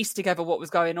piece together what was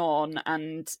going on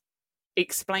and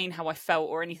explain how I felt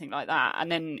or anything like that. And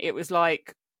then it was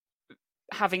like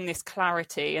having this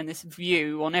clarity and this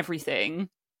view on everything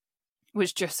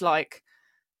was just like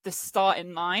the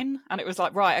starting line. And it was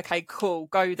like, right, okay, cool,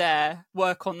 go there,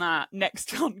 work on that.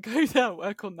 Next one, go there,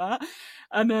 work on that.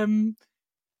 And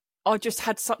I just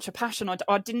had such a passion.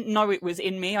 I didn't know it was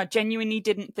in me. I genuinely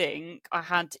didn't think I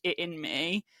had it in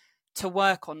me to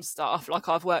work on stuff like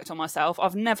I've worked on myself.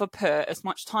 I've never put as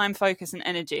much time, focus and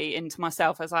energy into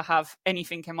myself as I have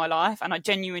anything in my life. And I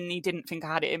genuinely didn't think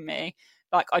I had it in me.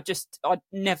 Like, I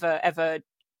never, ever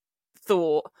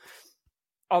thought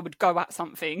I would go at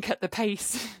something at the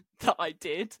pace that I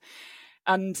did.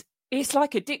 And it's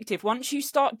like addictive. Once you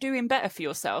start doing better for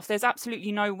yourself, there's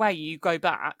absolutely no way you go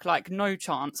back, like no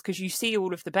chance, because you see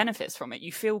all of the benefits from it.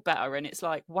 You feel better, and it's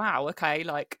like, wow, okay,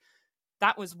 like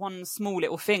that was one small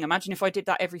little thing. Imagine if I did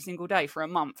that every single day for a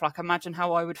month. Like, imagine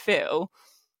how I would feel.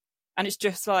 And it's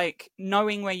just like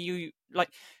knowing where you, like,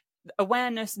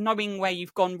 awareness, knowing where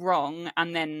you've gone wrong,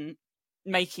 and then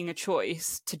making a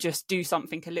choice to just do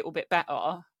something a little bit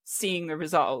better, seeing the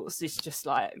results is just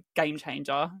like game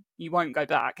changer. You won't go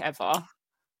back ever.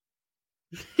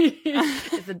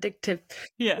 It's addictive.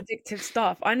 Yeah. Addictive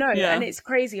stuff. I know. Yeah. And it's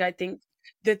crazy. I think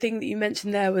the thing that you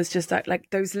mentioned there was just like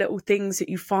those little things that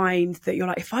you find that you're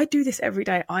like, if I do this every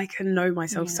day, I can know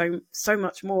myself so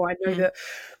much more. I know that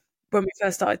when we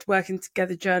first started working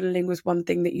together, journaling was one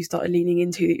thing that you started leaning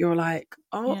into, that you're like,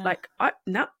 oh, like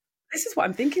now this is what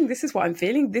I'm thinking, this is what I'm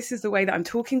feeling, this is the way that I'm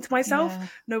talking to myself.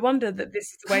 No wonder that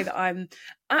this is the way that I'm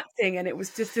acting. And it was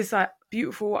just this like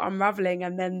beautiful unraveling,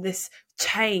 and then this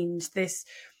change, this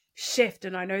shift.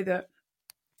 And I know that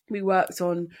we worked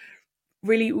on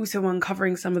really also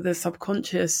uncovering some of the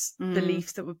subconscious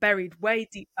beliefs that were buried way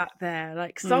deep back there,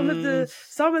 like some of the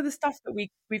stuff that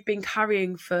we've been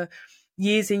carrying for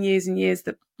years and years and years,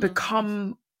 that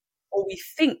become, or we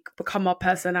think become, our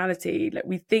personality. Like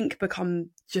we think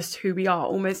become just who we are,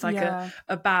 almost like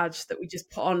a badge that we just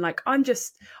put on, like I'm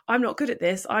not good at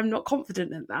this, I'm not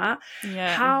confident in that.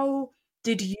 How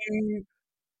did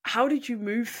you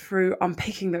move through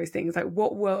unpicking those things? Like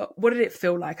what did it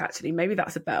feel like, actually? Maybe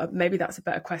that's a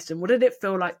better question. What did it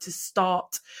feel like to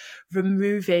start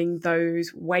removing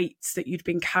those weights that you'd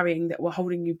been carrying that were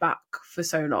holding you back for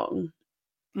so long?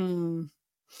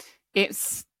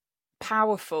 It's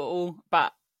powerful,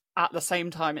 but at the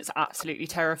same time it's absolutely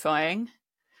terrifying.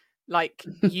 Like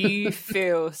you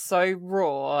feel so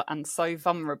raw and so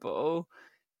vulnerable.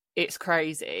 It's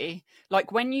crazy.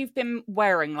 Like when you've been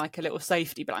wearing like a little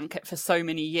safety blanket for so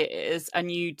many years, and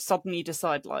you suddenly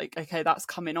decide like, okay, that's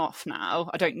coming off now,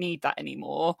 I don't need that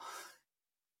anymore.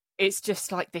 It's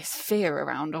just like this fear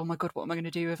around, oh my God, what am I going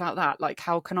to do without that? Like,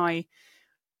 how can I,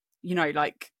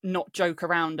 like not joke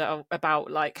around about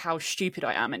like how stupid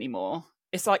I am anymore?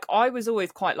 It's like, I was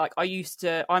always quite like,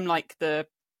 I'm like the,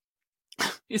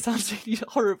 it sounds really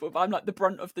horrible, but I'm like the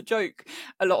brunt of the joke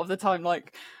a lot of the time,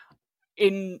 like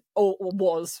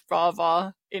was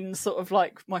rather in sort of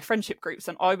like my friendship groups.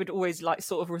 And I would always like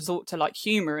sort of resort to like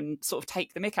humor and sort of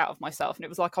take the mick out of myself. And it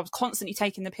was like, I was constantly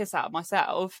taking the piss out of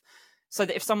myself, so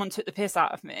that if someone took the piss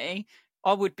out of me,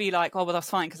 I would be like, oh, well,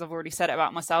 that's fine, because I've already said it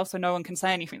about myself, so no one can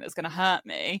say anything that's going to hurt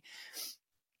me.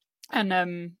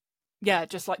 And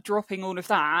just like dropping all of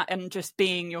that and just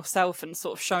being yourself and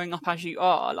sort of showing up as you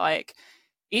are, like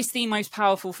it's the most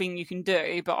powerful thing you can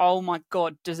do. But oh my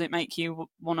God, does it make you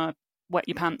want to wet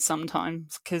your pants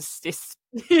sometimes, because it's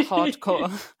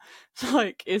hardcore.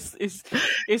 Like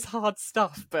it's hard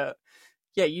stuff. But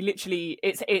yeah, you literally,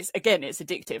 it's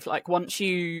addictive. Like once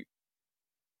you,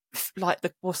 like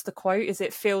what's the quote? Is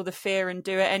it feel the fear and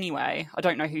do it anyway? I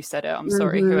don't know who said it. I'm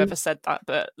sorry, whoever said that,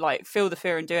 but like feel the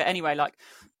fear and do it anyway. Like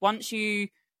once you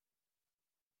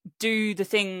do the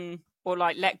thing, or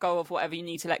like let go of whatever you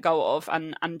need to let go of,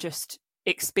 and just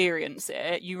experience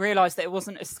it, you realize that it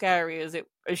wasn't as scary as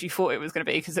you thought it was going to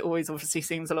be, because it always obviously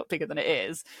seems a lot bigger than it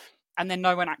is. And then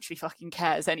no one actually fucking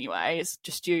cares anyway. It's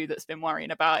just you that's been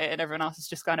worrying about it, and everyone else is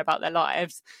just going about their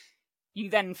lives. You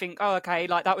then think, oh, okay,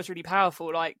 like that was really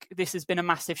powerful. Like this has been a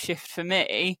massive shift for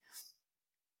me.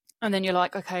 And then you're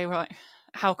like, okay, right,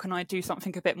 how can I do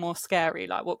something a bit more scary?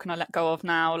 Like, what can I let go of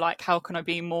now? Like, how can I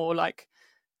be more like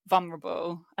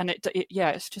vulnerable? And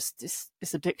it's just it's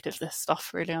addictive, this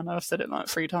stuff, really. I know I've said it like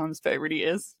 3 times, but it really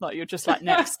is. Like you're just like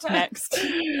next.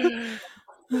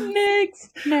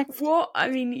 What I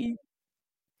mean,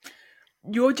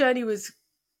 your journey was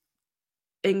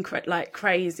like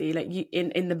crazy, like you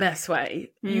in the best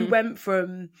way. You went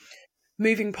from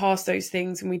moving past those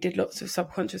things, and we did lots of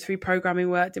subconscious reprogramming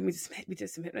work, and we did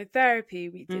some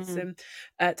hypnotherapy, we did some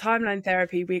timeline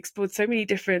therapy. We explored so many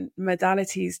different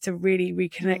modalities to really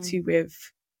reconnect you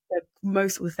with the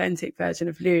most authentic version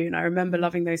of Lou. And I remember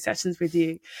loving those sessions with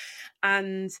you.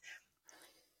 And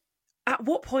at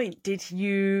what point did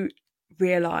you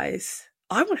realize,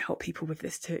 I want to help people with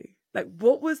this too? Like,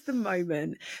 what was the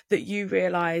moment that you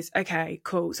realized, okay,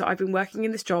 cool, so I've been working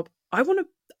in this job, I've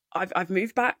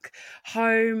moved back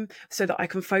home so that I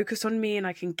can focus on me and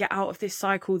I can get out of this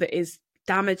cycle that is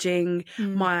damaging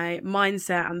my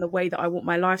mindset and the way that I want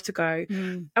my life to go.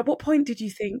 At what point did you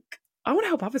think, I want to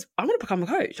help others. I want to become a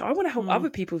coach. I want to help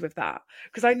other people with that,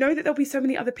 because I know that there'll be so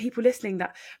many other people listening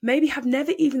that maybe have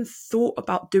never even thought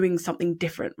about doing something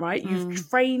different, right? You've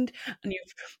trained and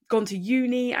you've gone to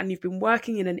uni and you've been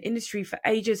working in an industry for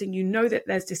ages, and you know that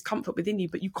there's discomfort within you,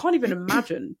 but you can't even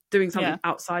imagine doing something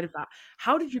outside of that.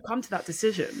 How did you come to that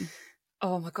decision?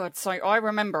 Oh my God. So I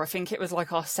remember, I think it was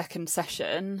like our second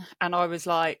session, and I was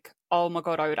like, oh my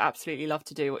God, I would absolutely love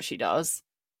to do what she does.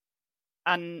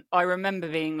 And I remember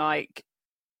being like,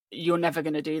 you're never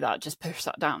going to do that. Just push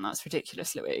that down. That's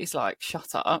ridiculous, Louise. Like, shut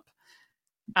up.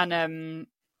 And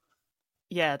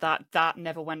that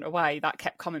never went away. That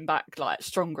kept coming back like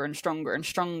stronger and stronger and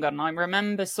stronger. And I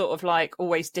remember sort of like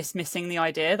always dismissing the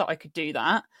idea that I could do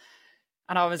that.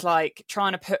 And I was like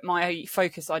trying to put my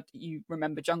focus. You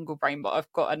remember Jungle Brain, but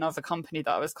I've got another company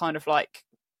that I was kind of like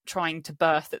trying to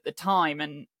birth at the time.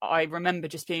 And I remember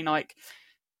just being like,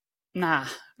 nah,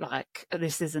 like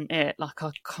this isn't it. Like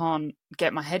I can't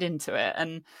get my head into it.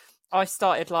 And I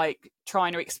started like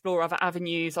trying to explore other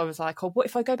avenues. I was like, oh, what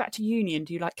if I go back to uni and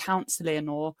do like counselling,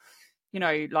 or, you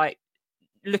know, like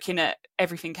looking at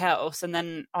everything else. And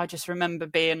then I just remember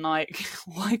being like,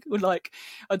 like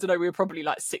I don't know, we were probably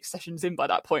like 6 sessions in by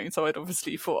that point, so I'd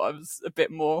obviously thought I was a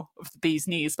bit more of the bee's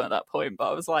knees by that point. But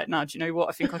I was like, no, do you know what?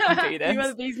 I think I can do this. You were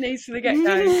the bee's knees from the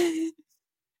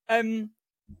get-go.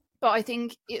 But I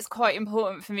think it's quite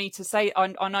important for me to say, I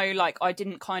know like I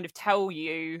didn't kind of tell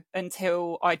you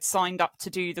until I'd signed up to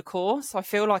do the course. I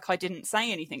feel like I didn't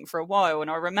say anything for a while.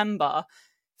 And I remember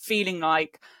feeling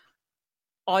like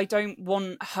I don't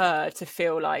want her to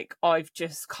feel like I've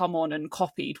just come on and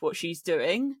copied what she's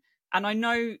doing. And I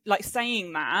know like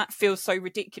saying that feels so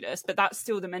ridiculous, but that's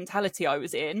still the mentality I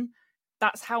was in.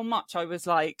 That's how much I was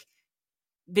like,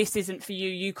 this isn't for you,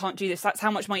 you can't do this. That's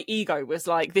how much my ego was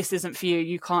like, this isn't for you,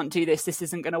 you can't do this, this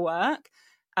isn't going to work.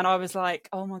 And I was like,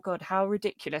 oh my God, how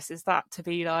ridiculous is that to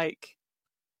be like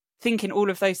thinking all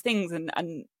of those things.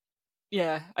 And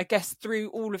yeah, I guess through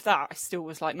all of that, I still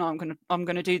was like, no, I'm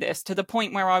gonna do this, to the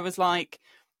point where I was like,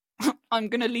 I'm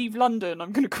gonna leave London,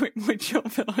 I'm gonna quit my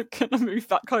job, and I'm gonna move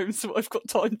back home so I've got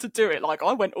time to do it. Like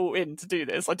I went all in to do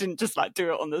this. I didn't just like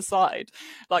do it on the side.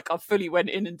 Like I fully went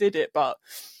in and did it. But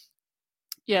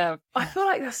yeah, I feel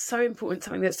like that's so important,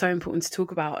 something that's so important to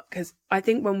talk about, because I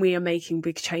think when we are making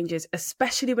big changes,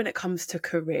 especially when it comes to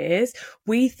careers,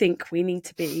 we think we need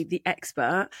to be the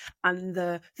expert and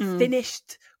the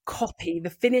finished copy, the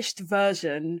finished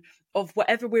version of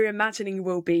whatever we're imagining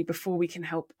will be before we can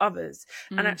help others.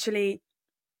 And actually,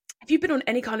 if you've been on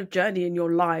any kind of journey in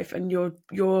your life and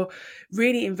you're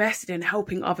really invested in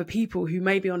helping other people who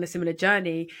may be on a similar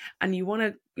journey, and you want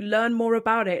to learn more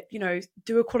about it, you know,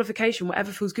 do a qualification,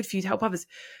 whatever feels good for you to help others,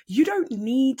 you don't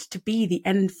need to be the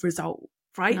end result,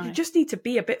 right? No. You just need to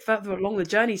be a bit further along the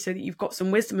journey so that you've got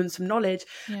some wisdom and some knowledge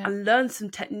and learn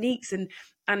some techniques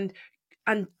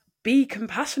and be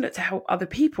compassionate to help other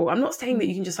people. I'm not saying that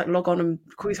you can just like log on and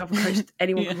call yourself a coach.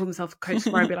 Anyone can call themselves a coach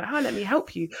tomorrow and be like, hi, let me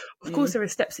help you. Of course, there are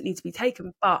steps that need to be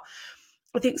taken. But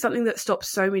I think something that stops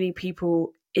so many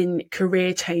people in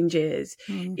career changes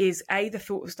is A, the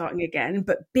thought of starting again,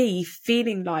 but B,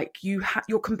 feeling like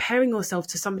you're comparing yourself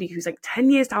to somebody who's like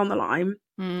 10 years down the line,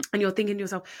 and you're thinking to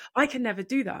yourself, I can never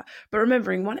do that. But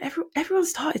remembering, everyone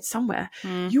started somewhere.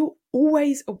 You're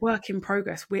always a work in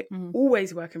progress. We're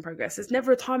always a work in progress. There's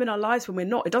never a time in our lives when we're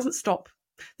not. It doesn't stop.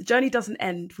 The journey doesn't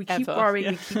end. We keep growing,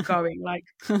 we keep going. Like,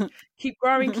 keep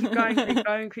growing, keep going, keep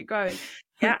going, keep going.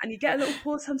 Yeah, and you get a little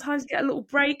pause sometimes, get a little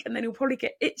break, and then you'll probably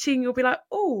get itchy and you'll be like,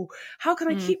 oh, how can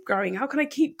I keep growing? How can I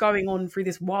keep going on through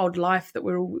this wild life that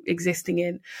we're all existing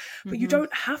in? But you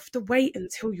don't have to wait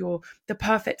until you're the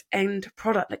perfect end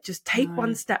product. Like, just take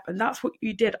one step. And that's what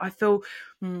you did. I feel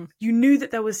you knew that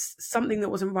there was something that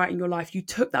wasn't right in your life. You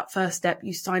took that first step.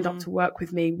 You signed up to work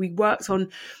with me. We worked on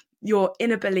your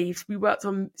inner beliefs. We worked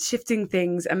on shifting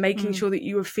things and making sure that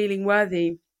you were feeling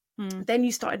worthy. Then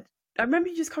you started, I remember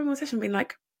you just coming on session being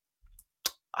like,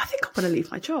 I think I'm going to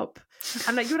leave my job.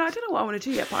 And like, you're like, I don't know what I want to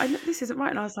do yet, but this isn't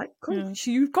right. And I was like, cool,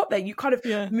 so you've got there. You kind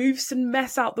of moved some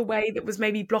mess out the way that was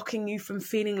maybe blocking you from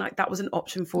feeling like that was an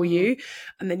option for you.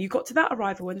 And then you got to that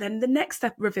arrival. And then the next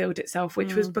step revealed itself,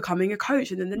 which was becoming a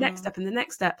coach. And then the next step and the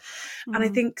next step. And I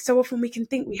think so often we can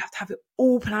think we have to have it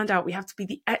all planned out. We have to be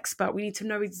the expert. We need to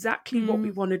know exactly what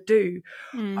we want to do.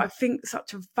 I think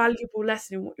such a valuable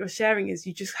lesson in what you're sharing is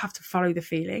you just have to follow the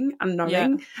feeling and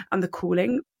knowing and the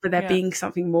calling for there being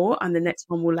something more, and the next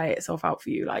one will lay itself out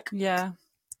for you. Like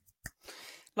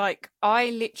I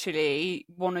literally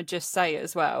want to just say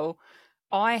as well,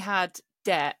 I had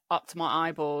debt up to my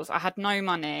eyeballs. I had no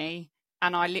money,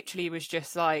 and I literally was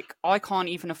just like, I can't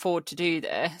even afford to do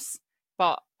this,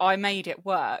 but I made it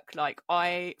work. Like,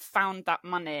 I found that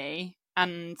money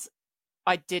and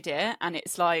I did it, and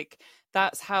it's like,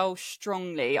 that's how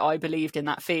strongly I believed in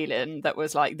that feeling that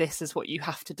was like, this is what you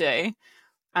have to do.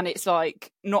 And it's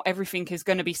like, not everything is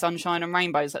going to be sunshine and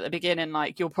rainbows at the beginning.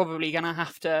 Like, you're probably going to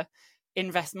have to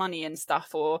invest money in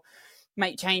stuff or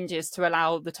make changes to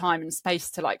allow the time and space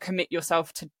to like commit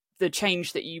yourself to the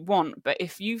change that you want. But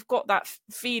if you've got that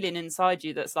feeling inside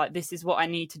you that's like, this is what I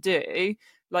need to do,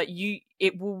 like,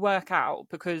 it will work out,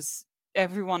 because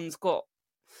everyone's got,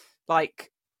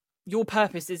 like, your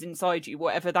purpose is inside you,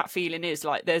 whatever that feeling is.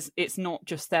 Like, it's not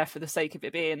just there for the sake of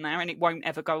it being there, and it won't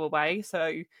ever go away.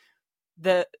 So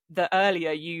the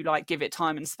earlier you like give it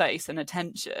time and space and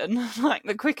attention, like,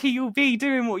 the quicker you'll be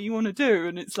doing what you want to do.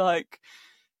 And it's like,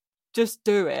 just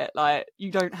do it. Like, you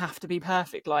don't have to be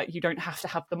perfect. Like, you don't have to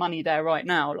have the money there right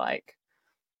now. Like,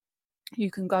 you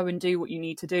can go and do what you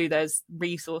need to do. There's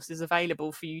resources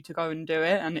available for you to go and do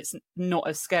it, and it's not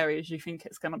as scary as you think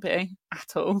it's going to be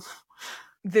at all.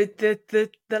 The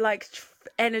like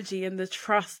energy and the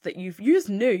trust that you just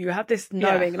knew, you had this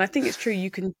knowing. And I think it's true,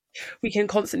 we can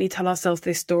constantly tell ourselves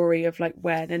this story of like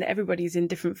when, and everybody's in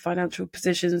different financial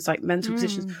positions, like mental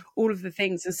positions, all of the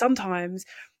things, and sometimes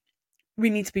we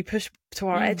need to be pushed to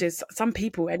our edges. Some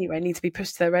people anyway need to be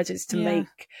pushed to their edges to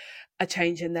make a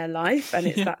change in their life, and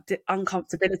it's that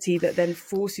uncomfortability that then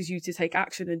forces you to take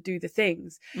action and do the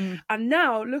things. And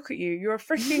now look at you, you're a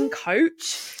freaking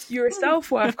coach, you're a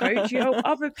self-worth coach, you help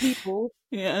other people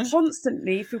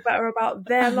constantly feel better about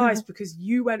their lives because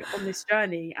you went on this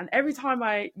journey. And every time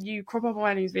you crop up on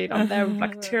my newsfeed, I'm there with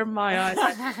like a tear in my eyes,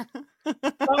 like,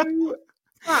 so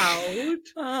proud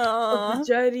of the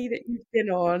journey that you've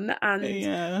been on,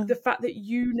 and the fact that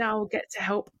you now get to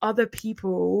help other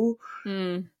people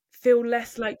feel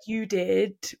less like you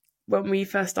did when we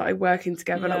first started working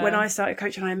together. Like, when I started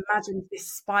coaching, I imagined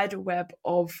this spider web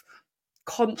of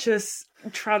conscious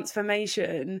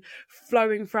transformation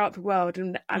flowing throughout the world,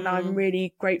 and I'm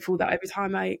really grateful that every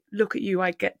time I look at you I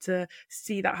get to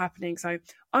see that happening. So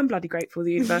I'm bloody grateful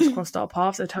the universe crossed our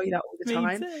paths. I tell you that all the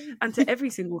time. And to every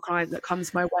single client that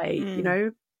comes my way, you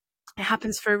know, it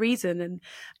happens for a reason,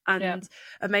 and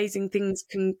amazing things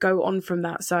can go on from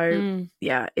that. So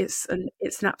it's an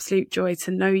absolute joy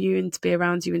to know you and to be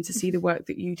around you and to see the work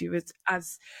that you do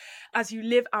as you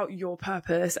live out your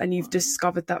purpose and you've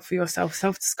discovered that for yourself.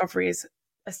 Self-discovery is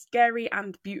a scary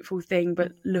and beautiful thing,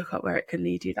 but look at where it can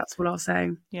lead you. That's what I'll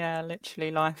say. Yeah,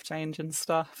 literally life-changing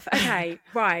stuff. Okay,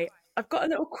 right. I've got a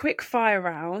little quick fire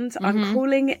round. I'm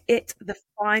calling it the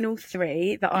final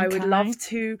three that I would love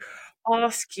to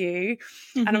ask you.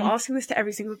 And I'm asking this to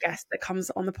every single guest that comes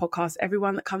on the podcast.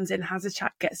 Everyone that comes in, has a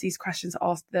chat, gets these questions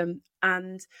asked them.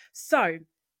 And so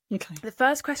the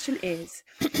first question is,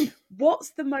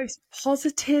 what's the most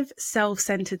positive,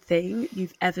 self-centered thing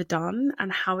you've ever done, and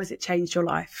how has it changed your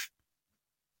life?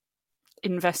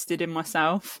 Invested in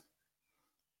myself.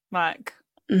 Like,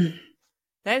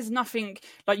 there's nothing,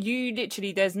 like, you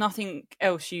literally, there's nothing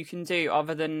else you can do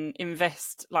other than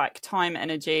invest, like, time,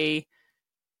 energy,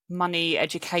 money,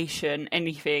 education,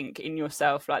 anything in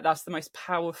yourself. Like, that's the most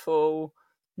powerful,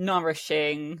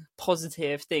 nourishing,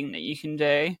 positive thing that you can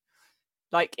do.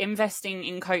 Like, investing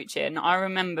in coaching, I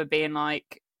remember being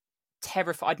like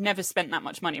terrified. I'd never spent that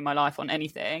much money in my life on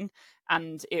anything,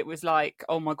 and it was like,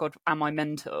 oh my god, am I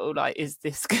mental? Like, is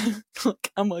this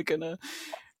like, am I gonna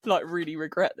like really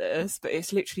regret this? But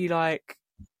it's literally like,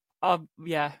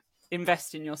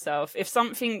 invest in yourself. If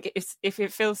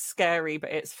it feels scary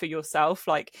but it's for yourself,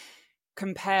 like,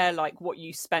 compare like what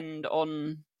you spend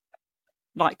on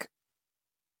like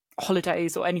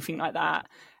holidays or anything like that,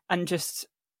 and just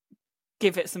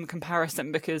give it some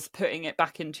comparison, because putting it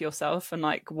back into yourself and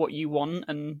like what you want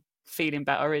and feeling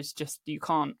better is just, you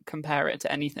can't compare it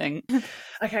to anything.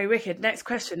 Okay, wicked. Next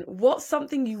question. What's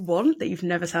something you want that you've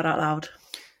never said out loud?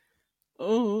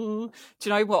 Oh, do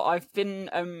you know what? I've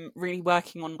been really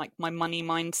working on like my money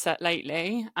mindset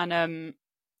lately, and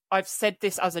I've said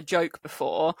this as a joke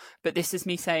before, but this is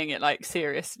me saying it like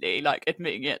seriously, like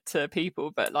admitting it to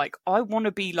people. But like, I want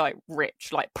to be like rich,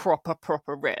 like proper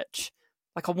rich.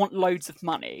 Like, I want loads of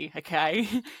money, okay?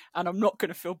 And I'm not going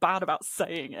to feel bad about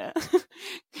saying it.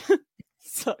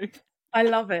 So I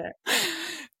love it.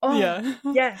 Oh, yeah.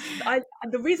 Yes.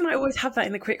 The reason I always have that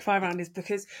in the quick fire round is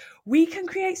because we can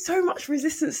create so much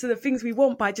resistance to the things we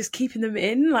want by just keeping them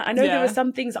in. Like, I know there were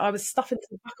some things I was stuffing to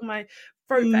the back of my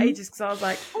throat for ages because I was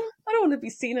like, I don't want to be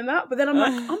seen in that. But then I'm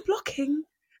like, I'm blocking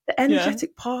the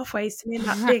energetic pathways to me in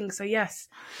that thing. So yes,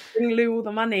 bring Lou all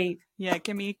the money. Yeah,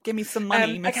 give me some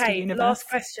money, Mr. Okay, Universe. last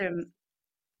question.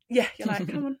 Yeah, you're like,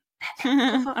 come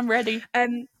on. I'm ready.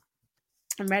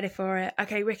 I'm ready for it.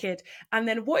 Okay, wicked. And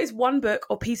then what is one book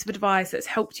or piece of advice that's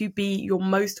helped you be your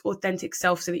most authentic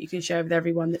self so that you can share with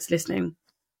everyone that's listening?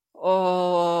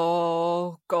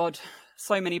 Oh, God,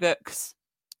 so many books.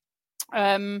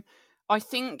 I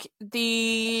think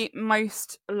the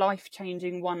most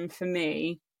life-changing one for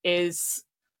me is...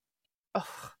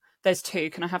 there's two.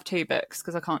 Can I have two books?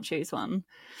 Because I can't choose one.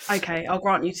 Okay, I'll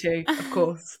grant you two, of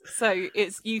course. So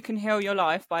it's You Can Heal Your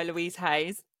Life by Louise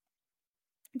Hayes.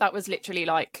 That was literally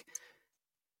like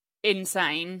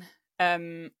insane.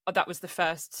 That was the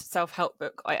first self-help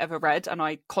book I ever read, and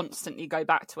I constantly go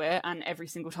back to it, and every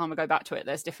single time I go back to it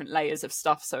there's different layers of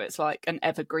stuff, so it's like an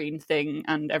evergreen thing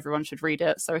and everyone should read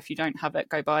it. So if you don't have it,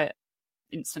 go buy it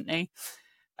instantly.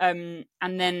 And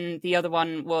then the other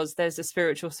one was There's a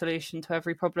Spiritual Solution to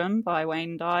Every Problem by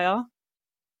Wayne Dyer.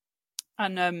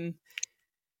 And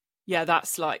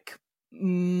that's like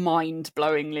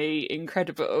mind-blowingly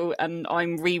incredible, and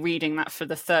I'm rereading that for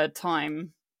the third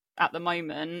time at the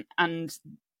moment, and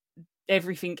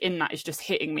everything in that is just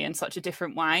hitting me in such a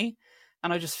different way,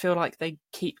 and I just feel like they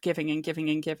keep giving and giving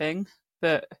and giving.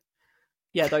 But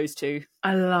yeah, those two.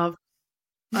 I love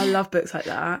books like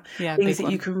that. Yeah, things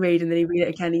that you can read and then you read it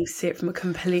again and you see it from a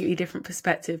completely different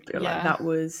perspective. But you're like, that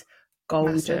was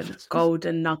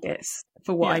golden nuggets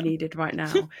for what I needed right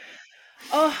now.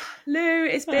 Oh, Lou,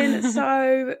 it's been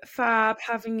so fab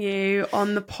having you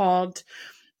on the pod.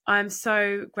 I'm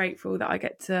so grateful that I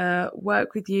get to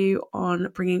work with you on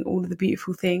bringing all of the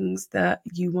beautiful things that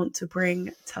you want to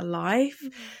bring to life.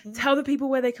 Mm-hmm. Tell the people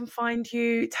where they can find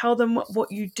you. Tell them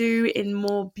what you do in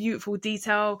more beautiful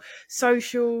detail.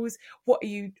 Socials. What are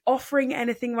you offering?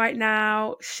 Anything right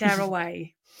now? Share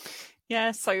away.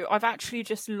 Yeah, so I've actually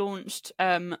just launched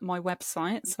my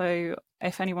website. So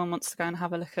if anyone wants to go and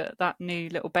have a look at that new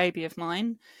little baby of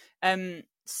mine,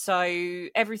 so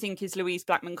everything is Louise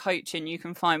Blackman Coaching. You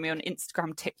can find me on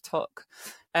Instagram, TikTok,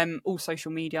 all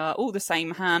social media, all the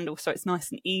same handle. So it's nice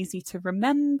and easy to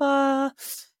remember.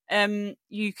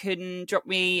 You can drop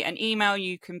me an email.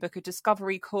 You can book a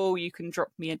discovery call. You can drop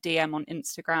me a DM on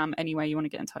Instagram. Anywhere you want to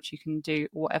get in touch, you can do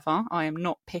whatever. I am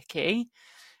not picky.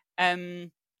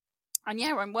 And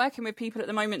yeah, I'm working with people at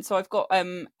the moment. So I've got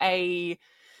a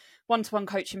one-to-one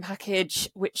coaching package,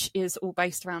 which is all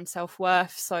based around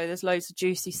self-worth. So there's loads of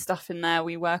juicy stuff in there.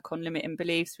 We work on limiting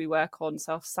beliefs. We work on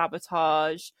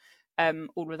self-sabotage,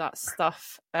 all of that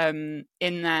stuff in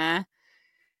there.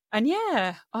 And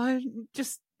yeah, I'm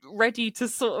just ready to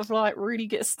sort of like really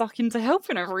get stuck into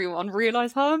helping everyone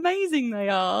realise how amazing they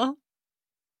are.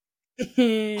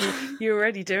 You're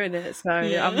already doing it, so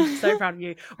yeah. I'm so proud of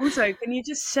you. Also, can you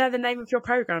just share the name of your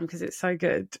program, because it's so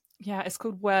good? Yeah, it's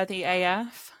called Worthy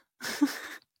AF.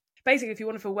 Basically, if you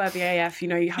want to feel worthy AF,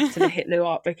 you have to hit Lou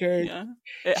up, because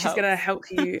she's going to help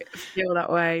you feel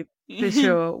that way for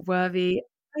sure. Worthy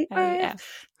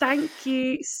AF. Thank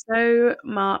you so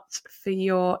much for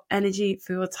your energy,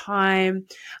 for your time.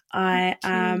 I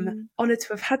am honoured to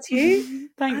have had you.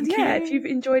 Thank you. Yeah, if you've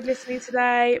enjoyed listening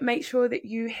today, make sure that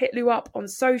you hit Lou up on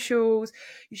socials,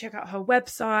 you check out her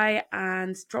website,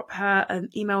 and drop her an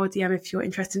email or DM if you're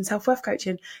interested in self-worth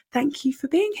coaching. Thank you for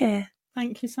being here.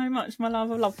 Thank you so much, my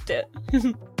love. I loved it.